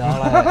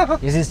speciál a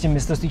jezdit s tím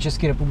mistrovství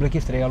České republiky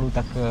v trialu,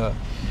 tak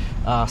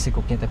asi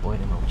koukněte po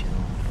jiném autě.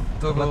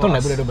 No. To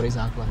nebude dobrý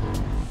základ.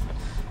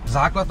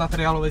 Základ na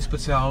trialový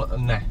speciál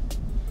ne.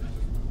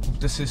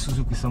 Kupte si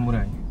Suzuki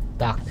Samurai.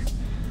 Tak.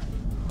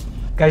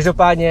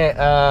 Každopádně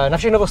na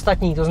všechno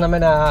ostatní, to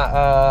znamená,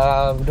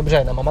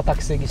 dobře, na mama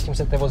taxi, když s tím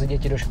chcete vozit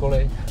děti do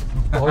školy,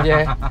 v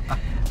pohodě.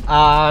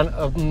 A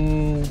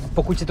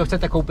pokud si to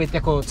chcete koupit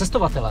jako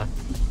cestovatele,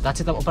 dát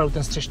si tam opravdu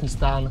ten střešní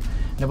stán,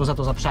 nebo za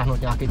to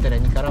zapřáhnout nějaký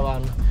terénní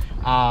karavan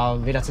a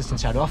vydat se s tím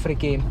třeba do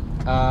Afriky,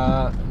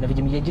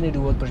 nevidím jediný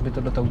důvod, proč by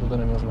tohleto auto to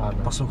nemělo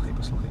zvládnout. Poslouchej.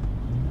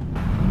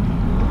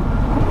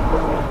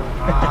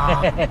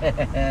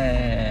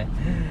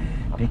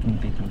 Pěkný.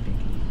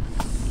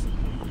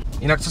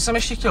 Jinak, co jsem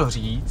ještě chtěl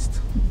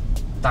říct,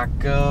 tak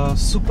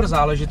super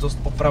záležitost,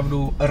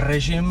 opravdu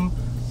režim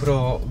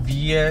pro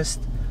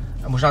výjezd.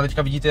 A možná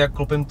teďka vidíte, jak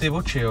klopím ty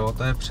oči, jo?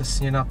 To je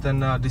přesně na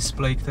ten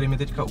displej, který mi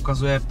teďka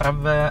ukazuje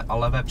pravé a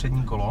levé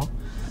přední kolo,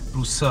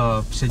 plus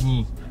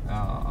přední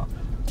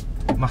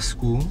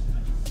masku,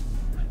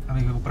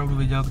 abych opravdu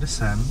věděl, kde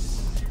jsem.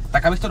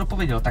 Tak abych to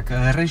dopověděl, tak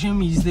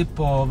režim jízdy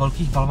po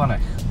velkých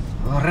balvanech.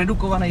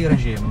 redukovaný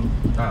režim,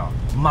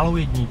 malou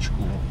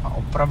jedničku a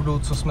opravdu,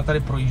 co jsme tady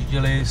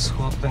projížděli,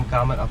 schod, ten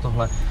kámen a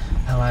tohle,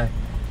 hele,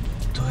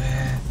 to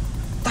je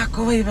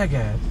takovej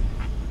veget,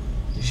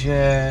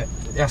 že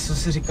já jsem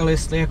si říkal,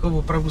 jestli jako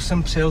opravdu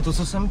jsem přijel to,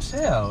 co jsem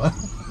přijel.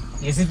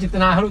 Jestli ti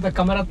náhodou ta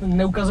kamera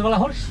neukazovala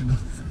horší.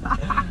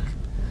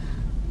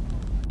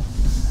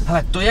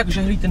 Hele, to, jak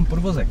žehlí ten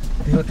podvozek,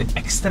 tyhle ty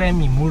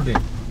extrémní muldy,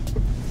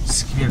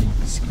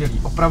 skvělý,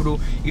 opravdu,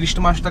 i když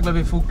to máš takhle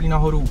vyfouklý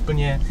nahoru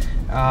úplně,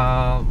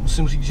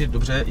 musím říct, že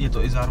dobře, je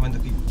to i zároveň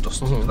taky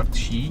dost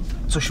tvrdší,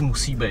 což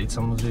musí být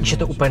samozřejmě. Když je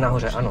to úplně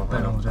nahoře, ano.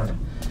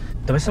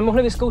 To bychom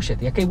mohli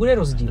vyzkoušet, jaký bude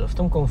rozdíl v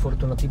tom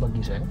komfortu na té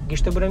Buggyře,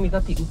 když to bude mít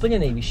na té úplně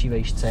nejvyšší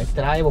vejšce,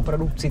 která je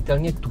opravdu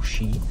citelně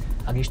tuší,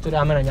 a když to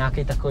dáme na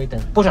nějaký takový ten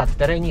pořád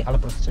terénní, ale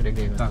prostředek,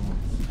 dejme tomu.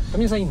 To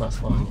mě zajímá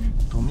schválně.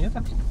 To mě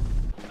taky.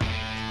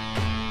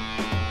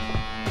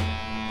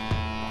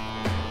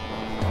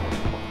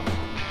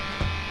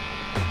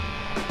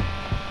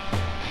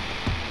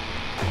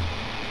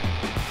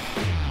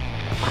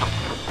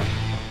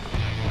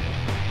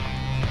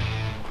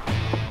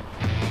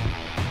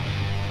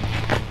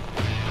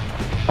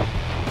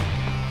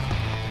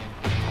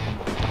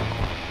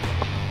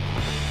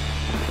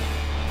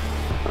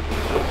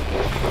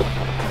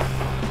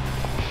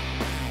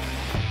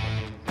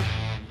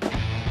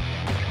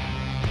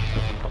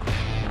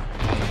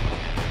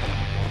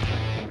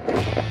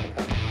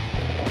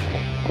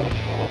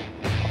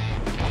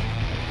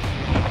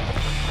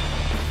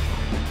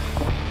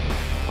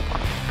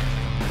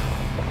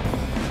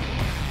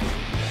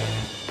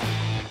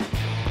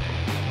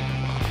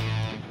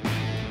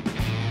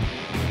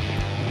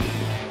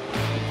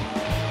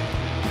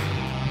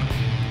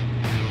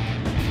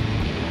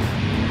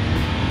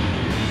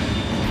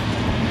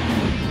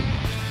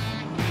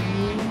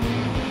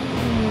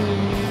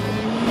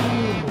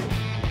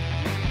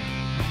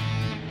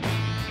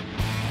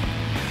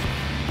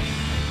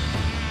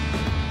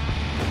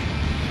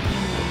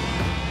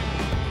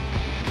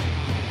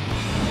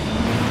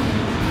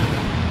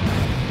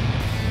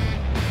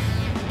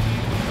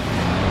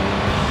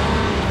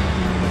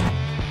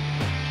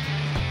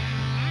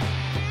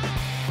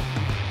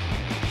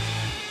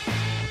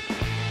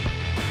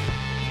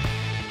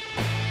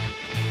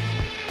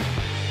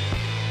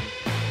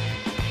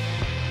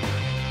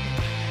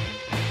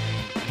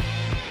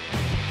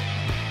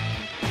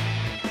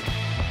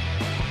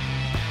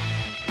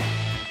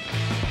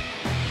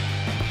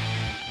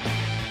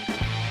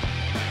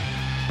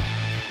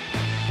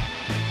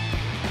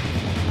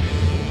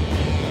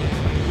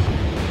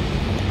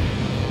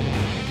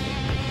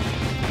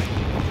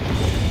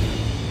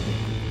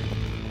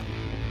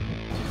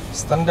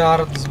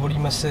 Standard,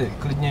 zvolíme si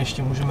klidně,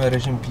 ještě můžeme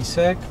režim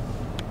písek.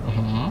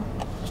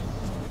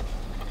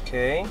 OK.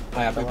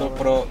 A já bych byl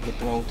pro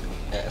vypnout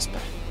ESP.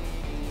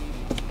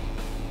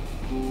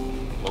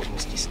 Loudným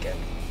stiskem.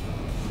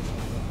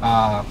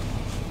 A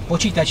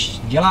počítač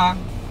dělá,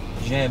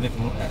 že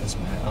vypnu ESP,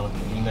 ale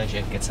víme,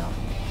 že kecá.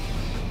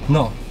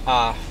 No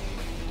a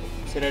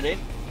jsi ready?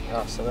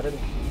 Já jsem ready.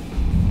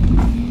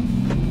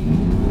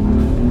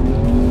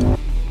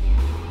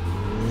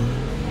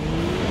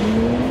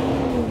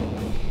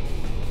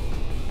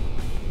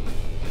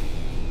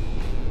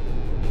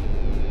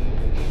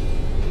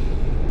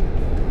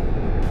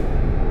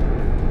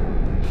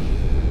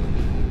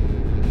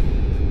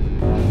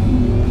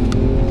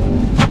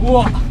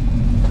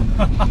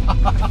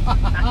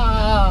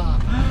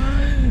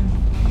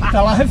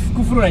 Ta lahev v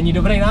kufru není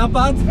dobrý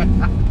nápad,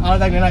 ale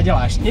tak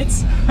nenaděláš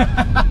nic.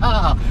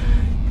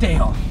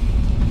 Tyjo.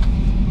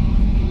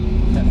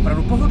 To je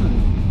opravdu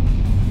pohodlný.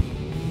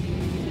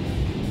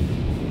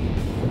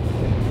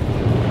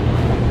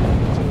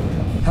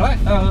 Hele,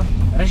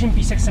 režim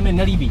písek se mi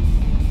nelíbí.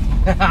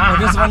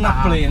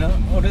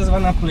 Odezva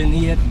na plyn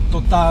je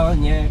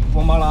totálně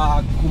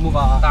pomalá,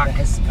 gumová,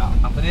 hezká.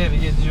 A tady je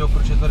vidět, že jo,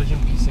 proč je to režim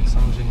písek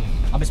samozřejmě.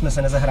 Aby jsme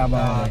se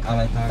nezahrávali,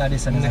 ale tak, tady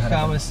se nezahrávali.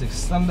 Necháme si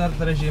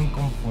standard režim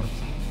komfort.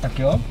 Tak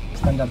jo,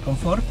 standard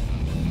komfort.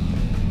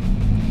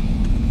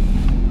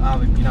 A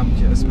vypínám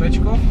tě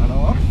SPčko.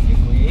 Ano,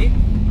 děkuji.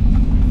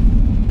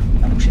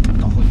 Tady už je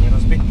to hodně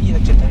rozbitý,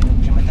 takže tady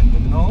nemůžeme tak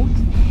vypnout.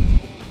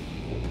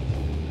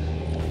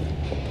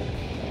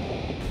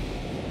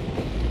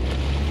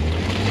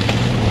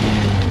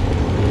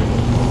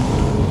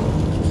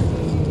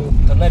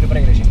 Tohle je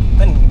dobrý režim.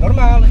 Ten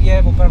normál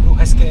je opravdu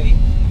hezký.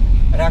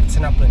 Reakce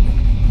na plyn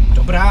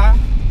dobrá.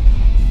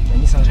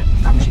 Není samozřejmě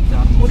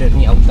okamžitá.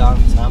 Moderní auta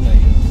známe,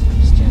 že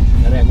prostě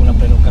nereagují na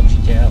plyn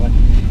okamžitě, ale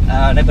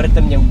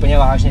neberte mě úplně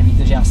vážně,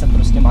 víte, že já jsem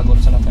prostě magor,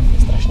 co na ten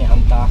strašně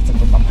hantá, chce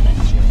to tam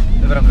hned, že jo.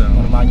 To je pravda.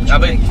 Normální já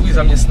bych tvůj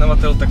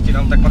zaměstnavatel, tak ti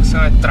dám tak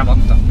maximálně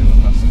Trabanta,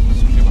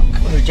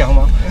 Určitě ho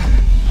mám.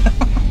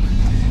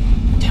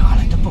 Jo,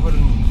 ale je to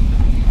pohodlný.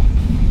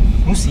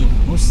 Musí.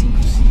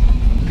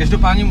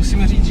 Každopádně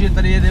musíme říct, že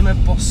tady jedeme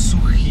po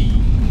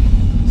suchý,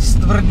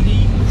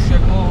 stvrdlý, už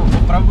jako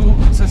opravdu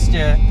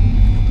cestě,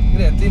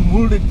 kde ty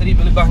muldy, které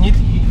byly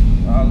bahnitý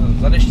a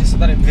za deště se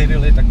tady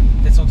vyrily, tak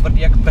teď jsou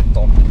tvrdý jak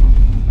beton.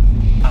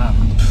 A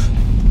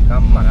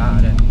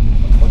kamaráde,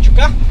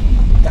 bočka,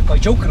 takový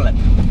jokerlet.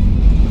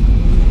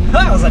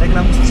 Ha, zadek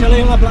nám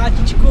ustřelil na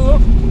blátičku.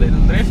 Little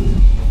drift.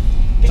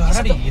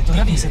 Je to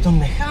hradý, se to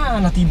nechá,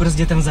 na té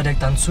brzdě ten zadek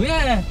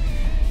tancuje.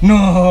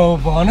 No,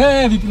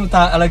 pane,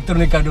 vypnutá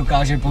elektronika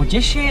dokáže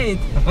potěšit,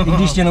 i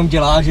když jenom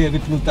dělá, že je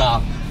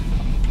vypnutá.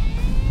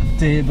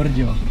 Ty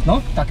brďo.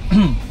 No, tak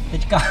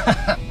teďka,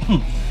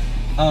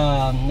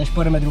 než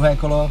pojedeme druhé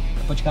kolo,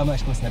 počkáme,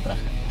 až klesne prach.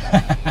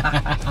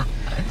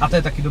 A to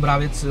je taky dobrá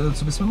věc,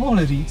 co bychom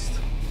mohli říct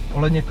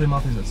ohledně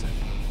klimatizace.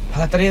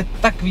 Ale tady je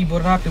tak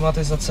výborná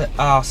klimatizace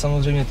a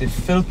samozřejmě ty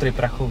filtry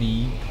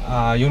prachový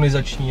a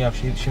ionizační a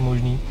vše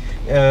možný,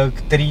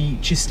 který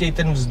čistějí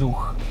ten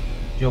vzduch,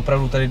 že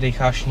opravdu tady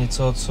decháš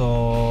něco,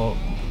 co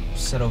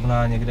se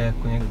rovná někde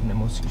jako někde v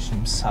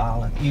nemocničním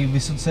sále. I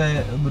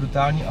vysoce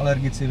brutální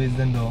alergici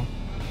vyzdendo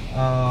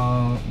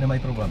nemají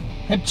problém.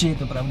 Hepči, je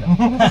to pravda.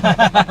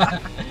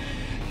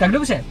 Tak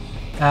dobře,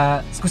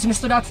 zkusíme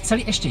si to dát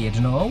celý ještě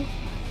jednou,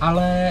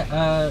 ale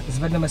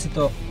zvedneme si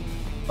to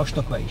o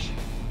štok vejš.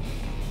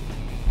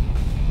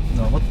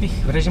 No,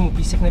 odpich v režimu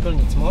písek nebyl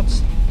nic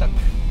moc, tak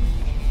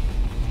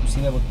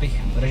zkusíme odpich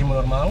v režimu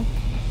normál.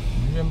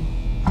 Můžeme.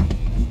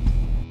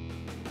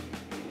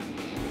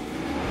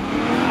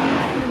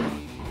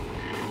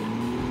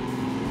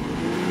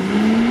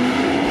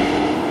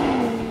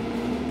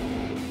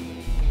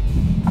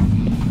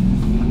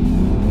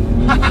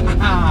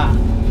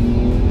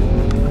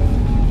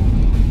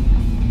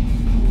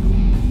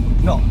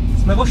 No,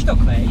 jsme o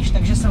štok vejš,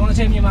 takže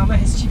samozřejmě máme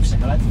hezčí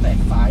přehled, to je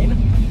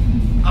fajn,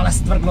 ale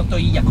stvrdlo to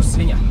jí jako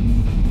svině.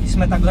 Když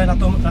jsme takhle na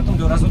tom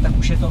dorazu, tak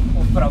už je to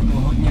opravdu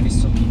hodně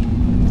vysoký.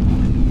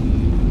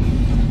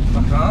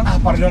 Aha.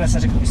 Pardon,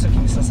 jsem řekl vysoký,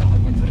 myslel jsem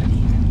hodně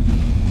tvrdý.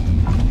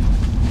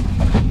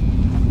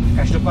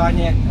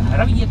 Každopádně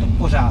hravý je to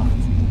pořád.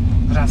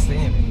 Pořád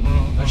stejně.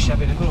 Ještě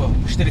aby nebylo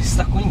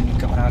 400 koní,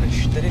 kamaráde,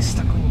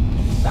 400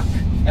 koní. Tak,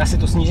 já si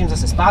to snížím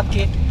zase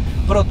zpátky,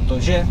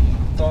 protože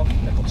to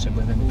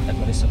nepotřebujeme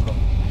takhle vysoko.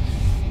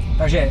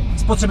 Takže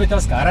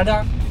spotřebitelská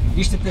rada,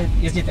 když chcete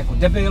jezdit jako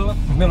debil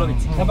v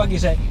Milovicích na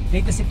Buggyře,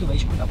 dejte si tu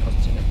vejšku na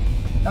prostředek.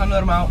 A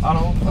normál,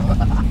 ano.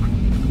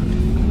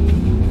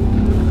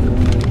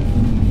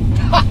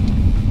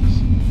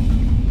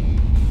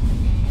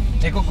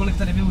 Jako kolik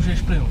tady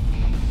využiješ plynu?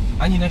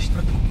 Ani ne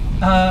čtvrtku.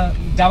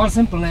 Dával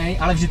jsem plnej,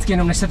 ale vždycky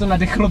jenom než se to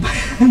nadechlo,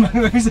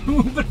 jmenuji se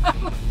ubral.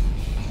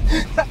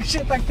 Takže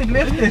tak ty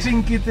 2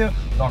 vteřinky, ty.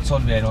 No co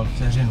 2, no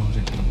vteřinu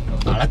řeknu.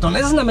 Ale to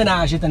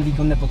neznamená, že ten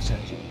výkon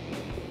nepotřebuješ.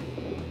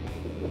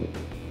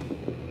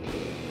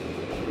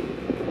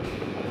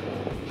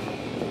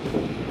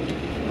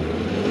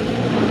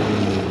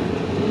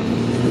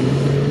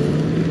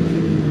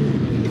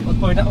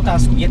 Odpověď na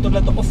otázku, je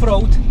tohleto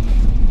offroad?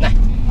 Ne.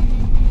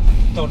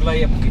 Tohle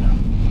je Buggyra.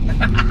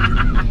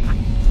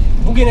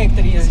 Buggyry,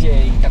 který jezdí,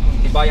 takový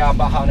ty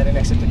baha, nevím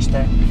jak se to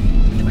čte,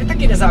 to je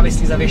taky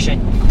nezávislý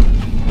zavěšení.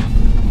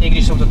 I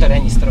když jsou to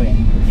terénní stroje.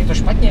 Je to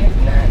špatně?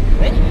 Ne,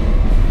 není.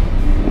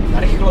 Na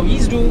rychlou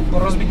jízdu po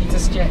rozbitý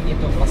cestě je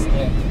to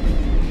vlastně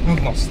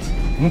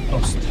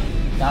nutnost.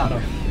 Dáno.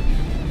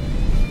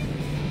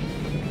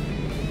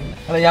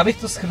 Ale já bych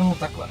to shrnul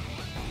takhle.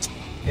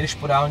 Jedeš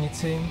po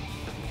dálnici,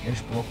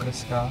 jedeš po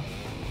okreskách,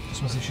 to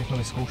jsme si všechno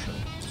vyzkoušeli.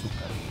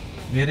 Super.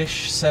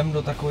 Jedeš sem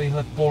do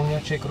takovýchhle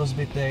polňaček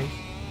rozbitých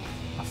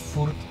a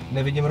furt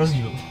nevidím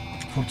rozdíl.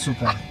 Furt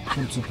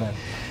super.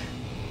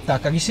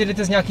 Tak a když si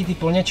jdete z nějaký ty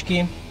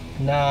polňačky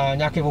na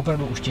nějaký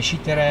opravdu už těžší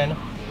terén,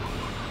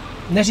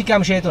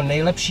 neříkám, že je to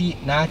nejlepší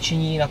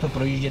náčiní na to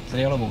projíždět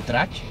trailovou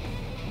trať,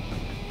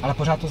 ale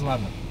pořád to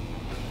zvládne.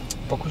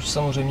 Pokud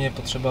samozřejmě je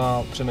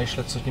potřeba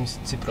přemýšlet, co tím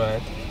si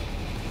projet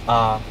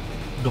a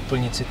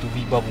doplnit si tu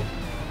výbavu,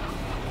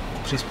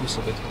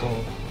 přizpůsobit k tomu,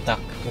 tak,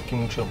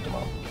 jakým účelem to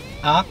mám.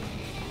 A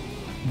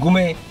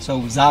gumy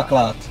jsou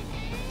základ,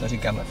 to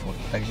říkáme furt,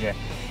 takže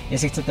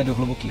jestli chcete do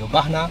hlubokého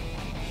bahna,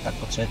 tak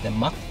potřebujete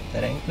mat,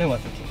 terén,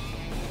 pneumatiky.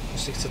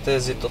 Jestli chcete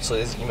jezdit to, co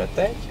jezdíme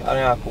teď, a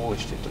nějakou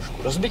ještě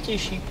trošku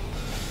rozbitější,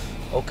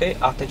 OK,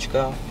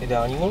 ATčka,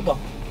 ideální volba.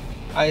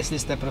 A jestli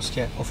jste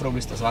prostě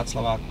offroadista z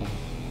Václaváku,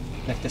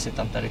 nechte si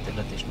tam tady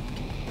tyhle ty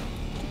štupky.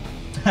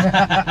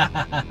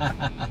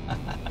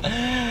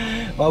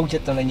 V autě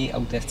to není,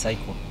 auto je v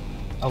cajku.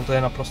 Auto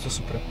je naprosto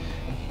super.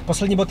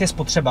 Poslední bod je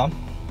spotřeba.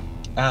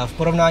 V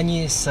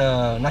porovnání s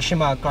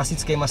našima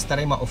klasickýma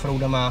starýma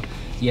offroadama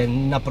je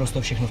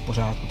naprosto všechno v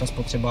pořádku. Ta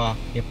spotřeba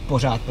je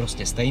pořád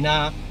prostě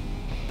stejná,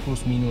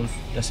 plus minus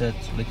 10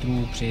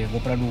 litrů při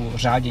opravdu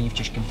řádění v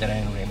těžkém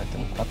terénu, dejme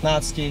tomu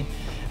 15.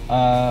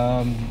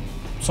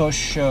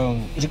 Což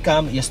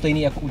říkám, je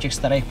stejný jako u těch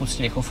starých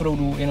poctivých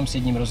offroadů, jenom s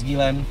jedním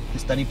rozdílem. Ty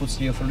starý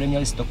poctivý offroady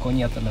měly 100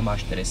 koní a tenhle má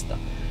 400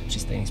 při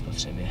stejné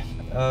spotřebě.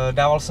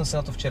 Dával jsem se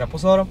na to včera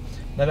pozor.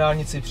 Na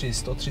dálnici při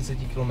 130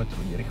 km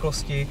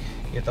rychlosti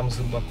je tam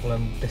zhruba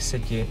kolem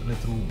 10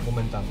 litrů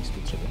momentální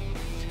spotřeby.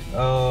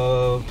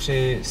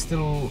 Při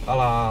stylu a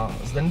la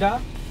Zdenda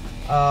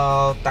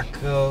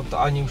tak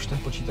to ani už ten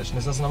počítač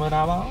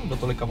nezaznamenává, do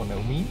tolika on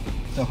neumí.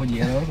 To hodí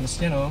jenom,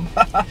 prostě no.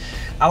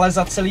 Ale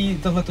za celé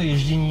tohleto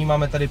ježdění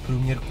máme tady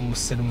průměrku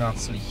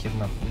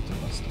 17,1 litrů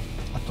na 100.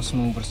 A to jsme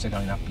mu prostě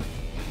dali napít.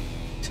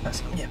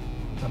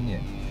 Za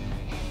mě.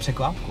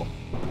 Překvápko.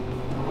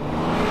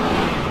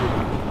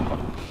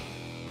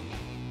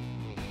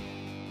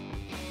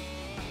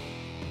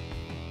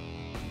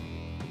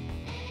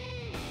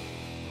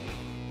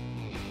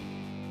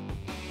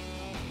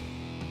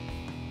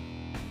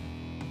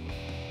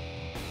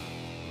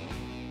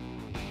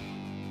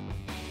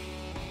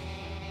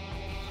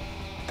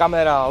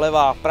 Kamera,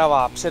 levá,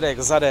 pravá, předek,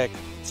 zadek,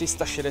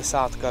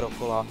 360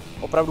 dokola.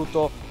 Opravdu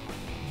to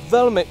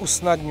velmi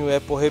usnadňuje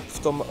pohyb v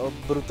tom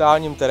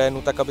brutálním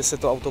terénu, tak aby se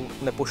to auto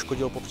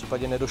nepoškodilo,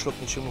 popřípadě nedošlo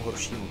k ničemu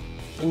horšímu.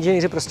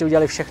 Inženýři prostě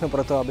udělali všechno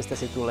pro to, abyste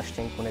si tu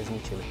leštěnku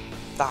nezničili.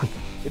 Tak,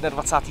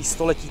 21.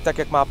 století tak,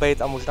 jak má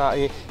být, a možná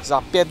i za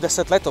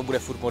 5-10 let to bude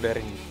furt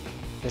moderní.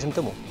 Věřím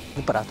tomu,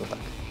 vypadá to tak.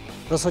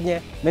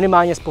 Rozhodně,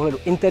 minimálně z pohledu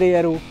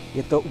interiéru,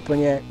 je to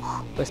úplně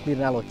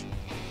vesmírná loď.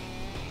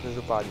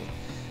 Každopádně.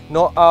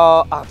 No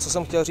a co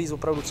jsem chtěl říct,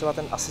 opravdu třeba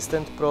ten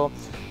asistent pro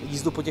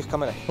jízdu po těch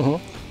kamenech.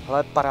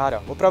 Hele,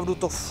 paráda. Opravdu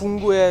to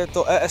funguje,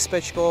 to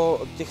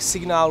ESPčko těch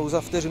signálů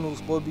za vteřinu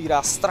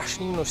pobírá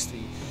strašné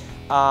množství.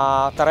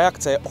 A ta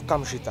reakce je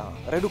okamžitá.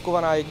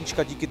 Redukovaná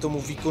jednička díky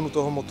tomu výkonu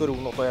toho motoru,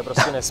 no to je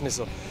prostě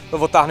nesmysl. To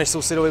otáhneš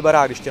sousedový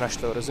barák, když tě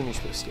naštve, rozumíš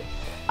prostě.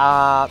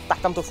 A tak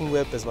tam to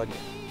funguje bezvadně.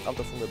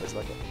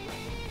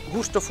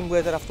 Hůř to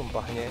funguje teda v tom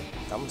plahně,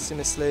 tam si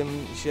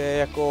myslím, že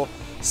jako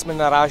jsme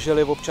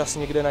naráželi občas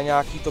někde na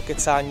nějaký to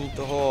kecání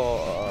toho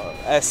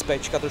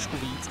ESPčka trošku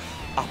víc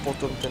a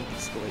potom ten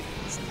pískový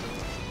jízd.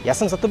 Já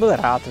jsem za to byl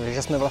rád,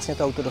 že jsme vlastně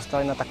to auto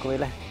dostali na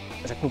takovýhle,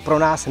 řeknu, pro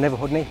nás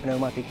nevhodných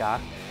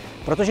pneumatikách,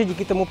 protože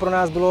díky tomu pro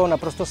nás bylo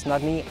naprosto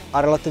snadný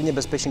a relativně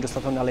bezpečný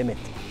dostat to na limit.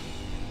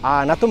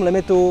 A na tom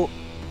limitu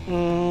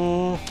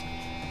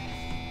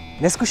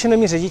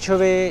neskušenému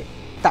řidičovi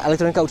ta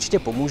elektronika určitě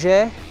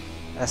pomůže.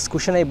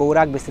 Zkušený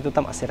bourák by si to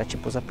tam asi radši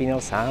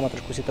pozapínal sám a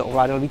trošku si to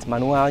ovládal víc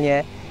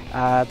manuálně,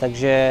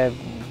 takže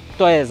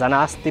to je za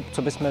nás tip,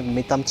 co bychom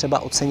my tam třeba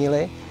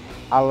ocenili,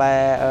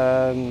 ale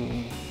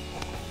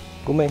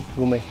gumy.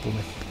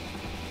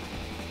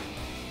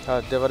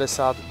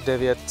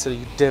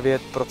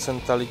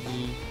 99,9%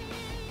 lidí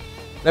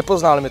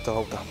nepozná limit toho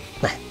auta.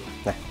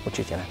 Ne,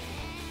 určitě ne.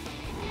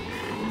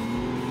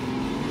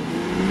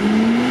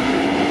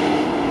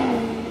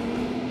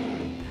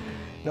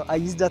 No a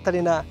jízda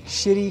tady na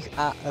širých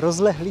a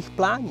rozlehlých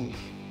pláních.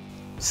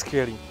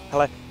 Skvělý.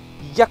 Hele,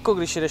 jako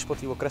když jedeš po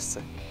té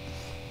okresce.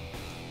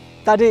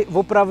 Tady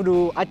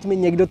opravdu, ať mi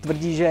někdo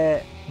tvrdí,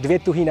 že 2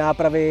 tuhý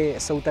nápravy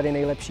jsou tady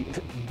nejlepší.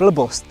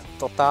 Blbost.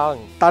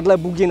 Totální. Tadle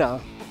Buggyra,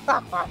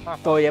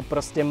 to je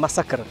prostě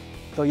masakr.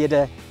 To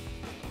jede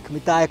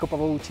kmitá jako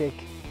pavouček.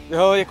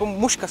 Jo, jako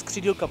muška s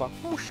křídílkama.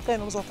 Muška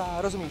jenom zlatá,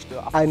 rozumíš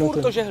to? A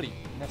furt to žehlí.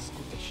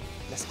 Neskutečný.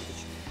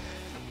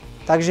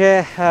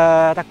 Takže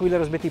takovýhle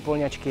rozbitý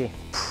polňačky,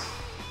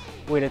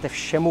 pojedete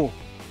všemu,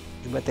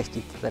 když budete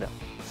chtít teda.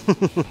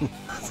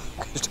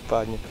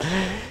 Každopádně.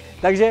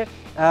 Takže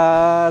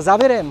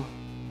závěrem,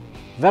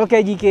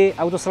 velké díky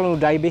Autosalonu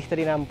Dajbych,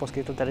 který nám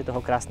poskytl tady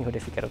toho krásného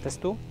Defíka do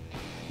testu.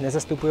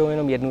 Nezastupují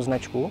jenom jednu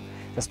značku,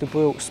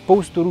 zastupují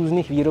spoustu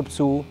různých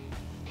výrobců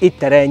i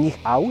terénních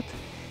aut.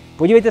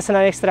 Podívejte se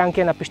na jejich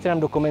stránky a napište nám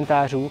do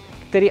komentářů,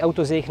 který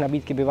auto z jejich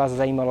nabídky by vás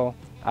zajímalo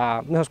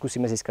a my ho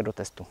zkusíme získat do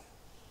testu.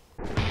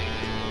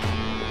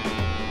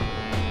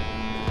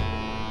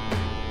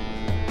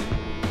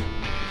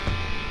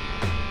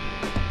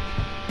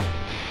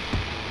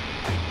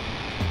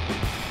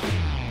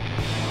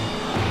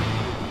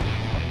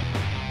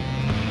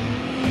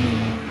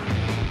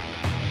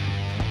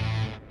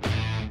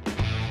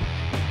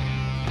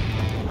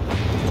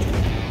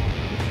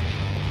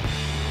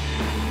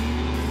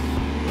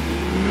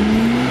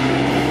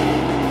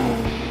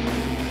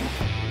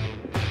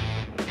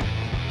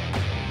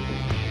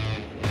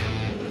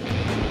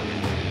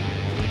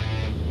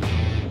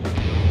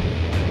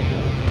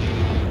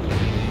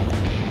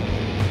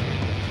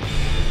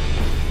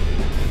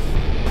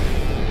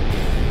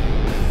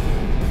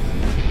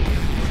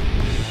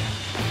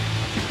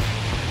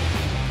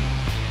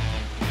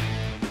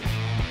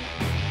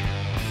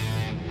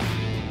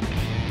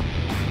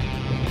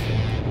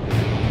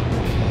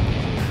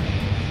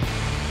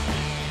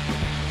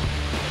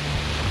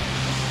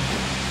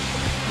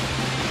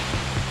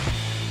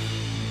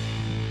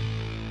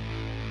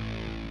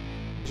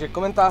 že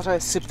komentáře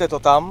sypte to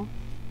tam.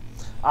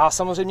 A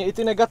samozřejmě i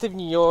ty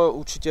negativní, jo,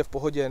 určitě v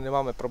pohodě,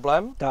 nemáme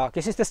problém. Tak,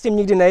 jestli jste s tím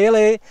nikdy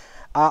nejeli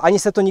a ani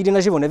jste to nikdy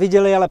naživo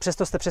neviděli, ale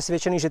přesto jste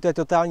přesvědčený, že to je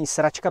totální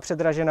sračka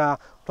předražená,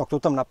 tak to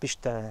tam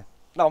napište.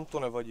 Nám to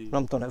nevadí.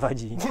 Nám to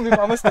nevadí. My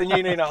máme stejně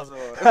jiný názor.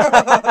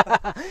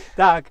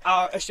 Tak.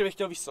 A ještě bych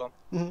chtěl, víš co?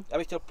 Já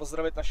bych chtěl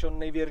pozdravit našeho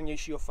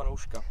nejvěrnějšího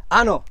fanouška.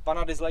 Ano.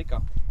 Pana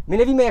Dislajka. My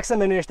nevíme, jak se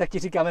jmenuješ, tak ti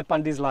říkáme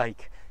pan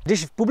Dislike.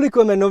 Když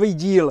publikujeme nový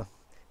díl,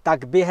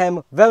 tak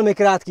během velmi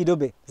krátké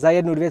doby, za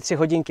 1, 2, 3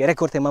 hodinky,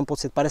 rekord je, mám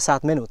pocit,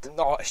 50 minut.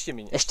 No, ještě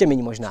méně. Ještě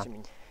méně možná.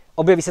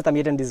 Objeví se tam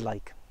jeden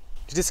dislike.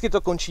 Vždycky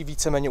to končí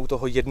víceméně u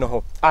toho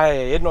jednoho. A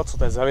je jedno, co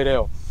to je za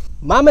video.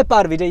 Máme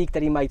pár videí,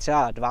 které mají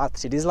třeba 2,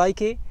 3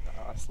 dislikey.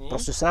 Krásný.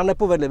 Prostě se nám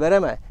nepovedly,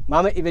 bereme.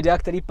 Máme i videa,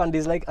 který pan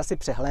dislike asi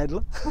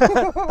přehlédl,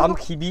 tam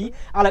chybí,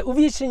 ale u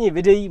většiny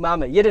videí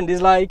máme jeden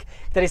dislike,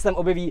 který se tam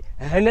objeví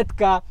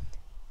hnedka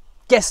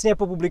těsně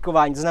po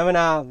publikování. To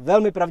znamená,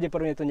 velmi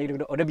pravděpodobně to někdo,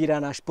 kdo odebírá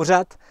náš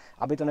pořad,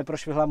 aby to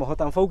neprošvihla, mohl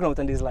tam fouknout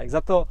ten dislike.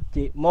 Za to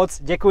ti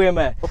moc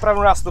děkujeme.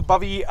 Opravdu nás to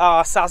baví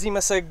a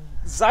sázíme se,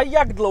 za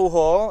jak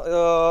dlouho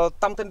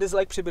tam ten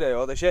dislike přibude,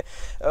 jo? Takže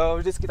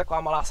vždycky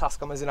taková malá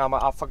sázka mezi náma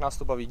a fakt nás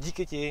to baví.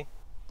 Díky ti.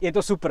 Je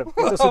to super,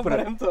 je to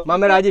super.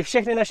 Máme rádi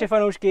všechny naše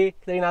fanoušky,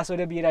 kteří nás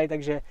odebírají,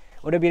 takže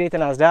odebírejte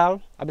nás dál,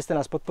 abyste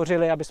nás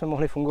podpořili, aby jsme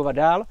mohli fungovat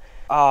dál.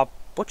 A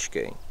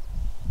počkej.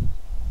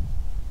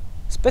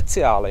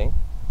 Speciály,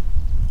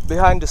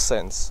 behind the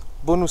scenes,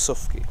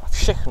 bonusovky a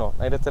všechno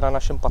najdete na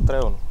našem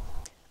Patreonu.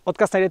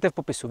 Odkaz najdete v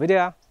popisu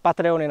videa.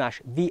 Patreon je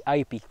náš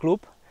VIP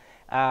klub.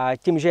 A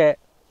tím, že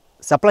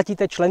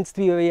zaplatíte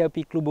členství ve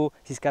VIP klubu,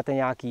 získáte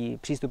nějaký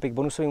přístupy k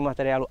bonusovému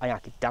materiálu a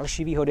nějaké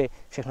další výhody.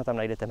 Všechno tam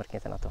najdete,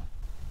 mrkněte na to.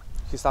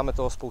 Chystáme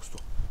toho spoustu.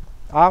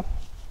 A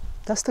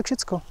to je tak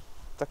všecko.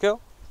 Tak jo.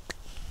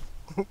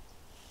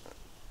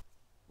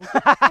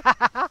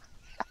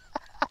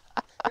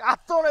 Já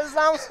to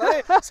neznám,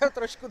 sorry, jsem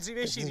trošku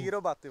dřívější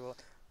výroba, ty vole.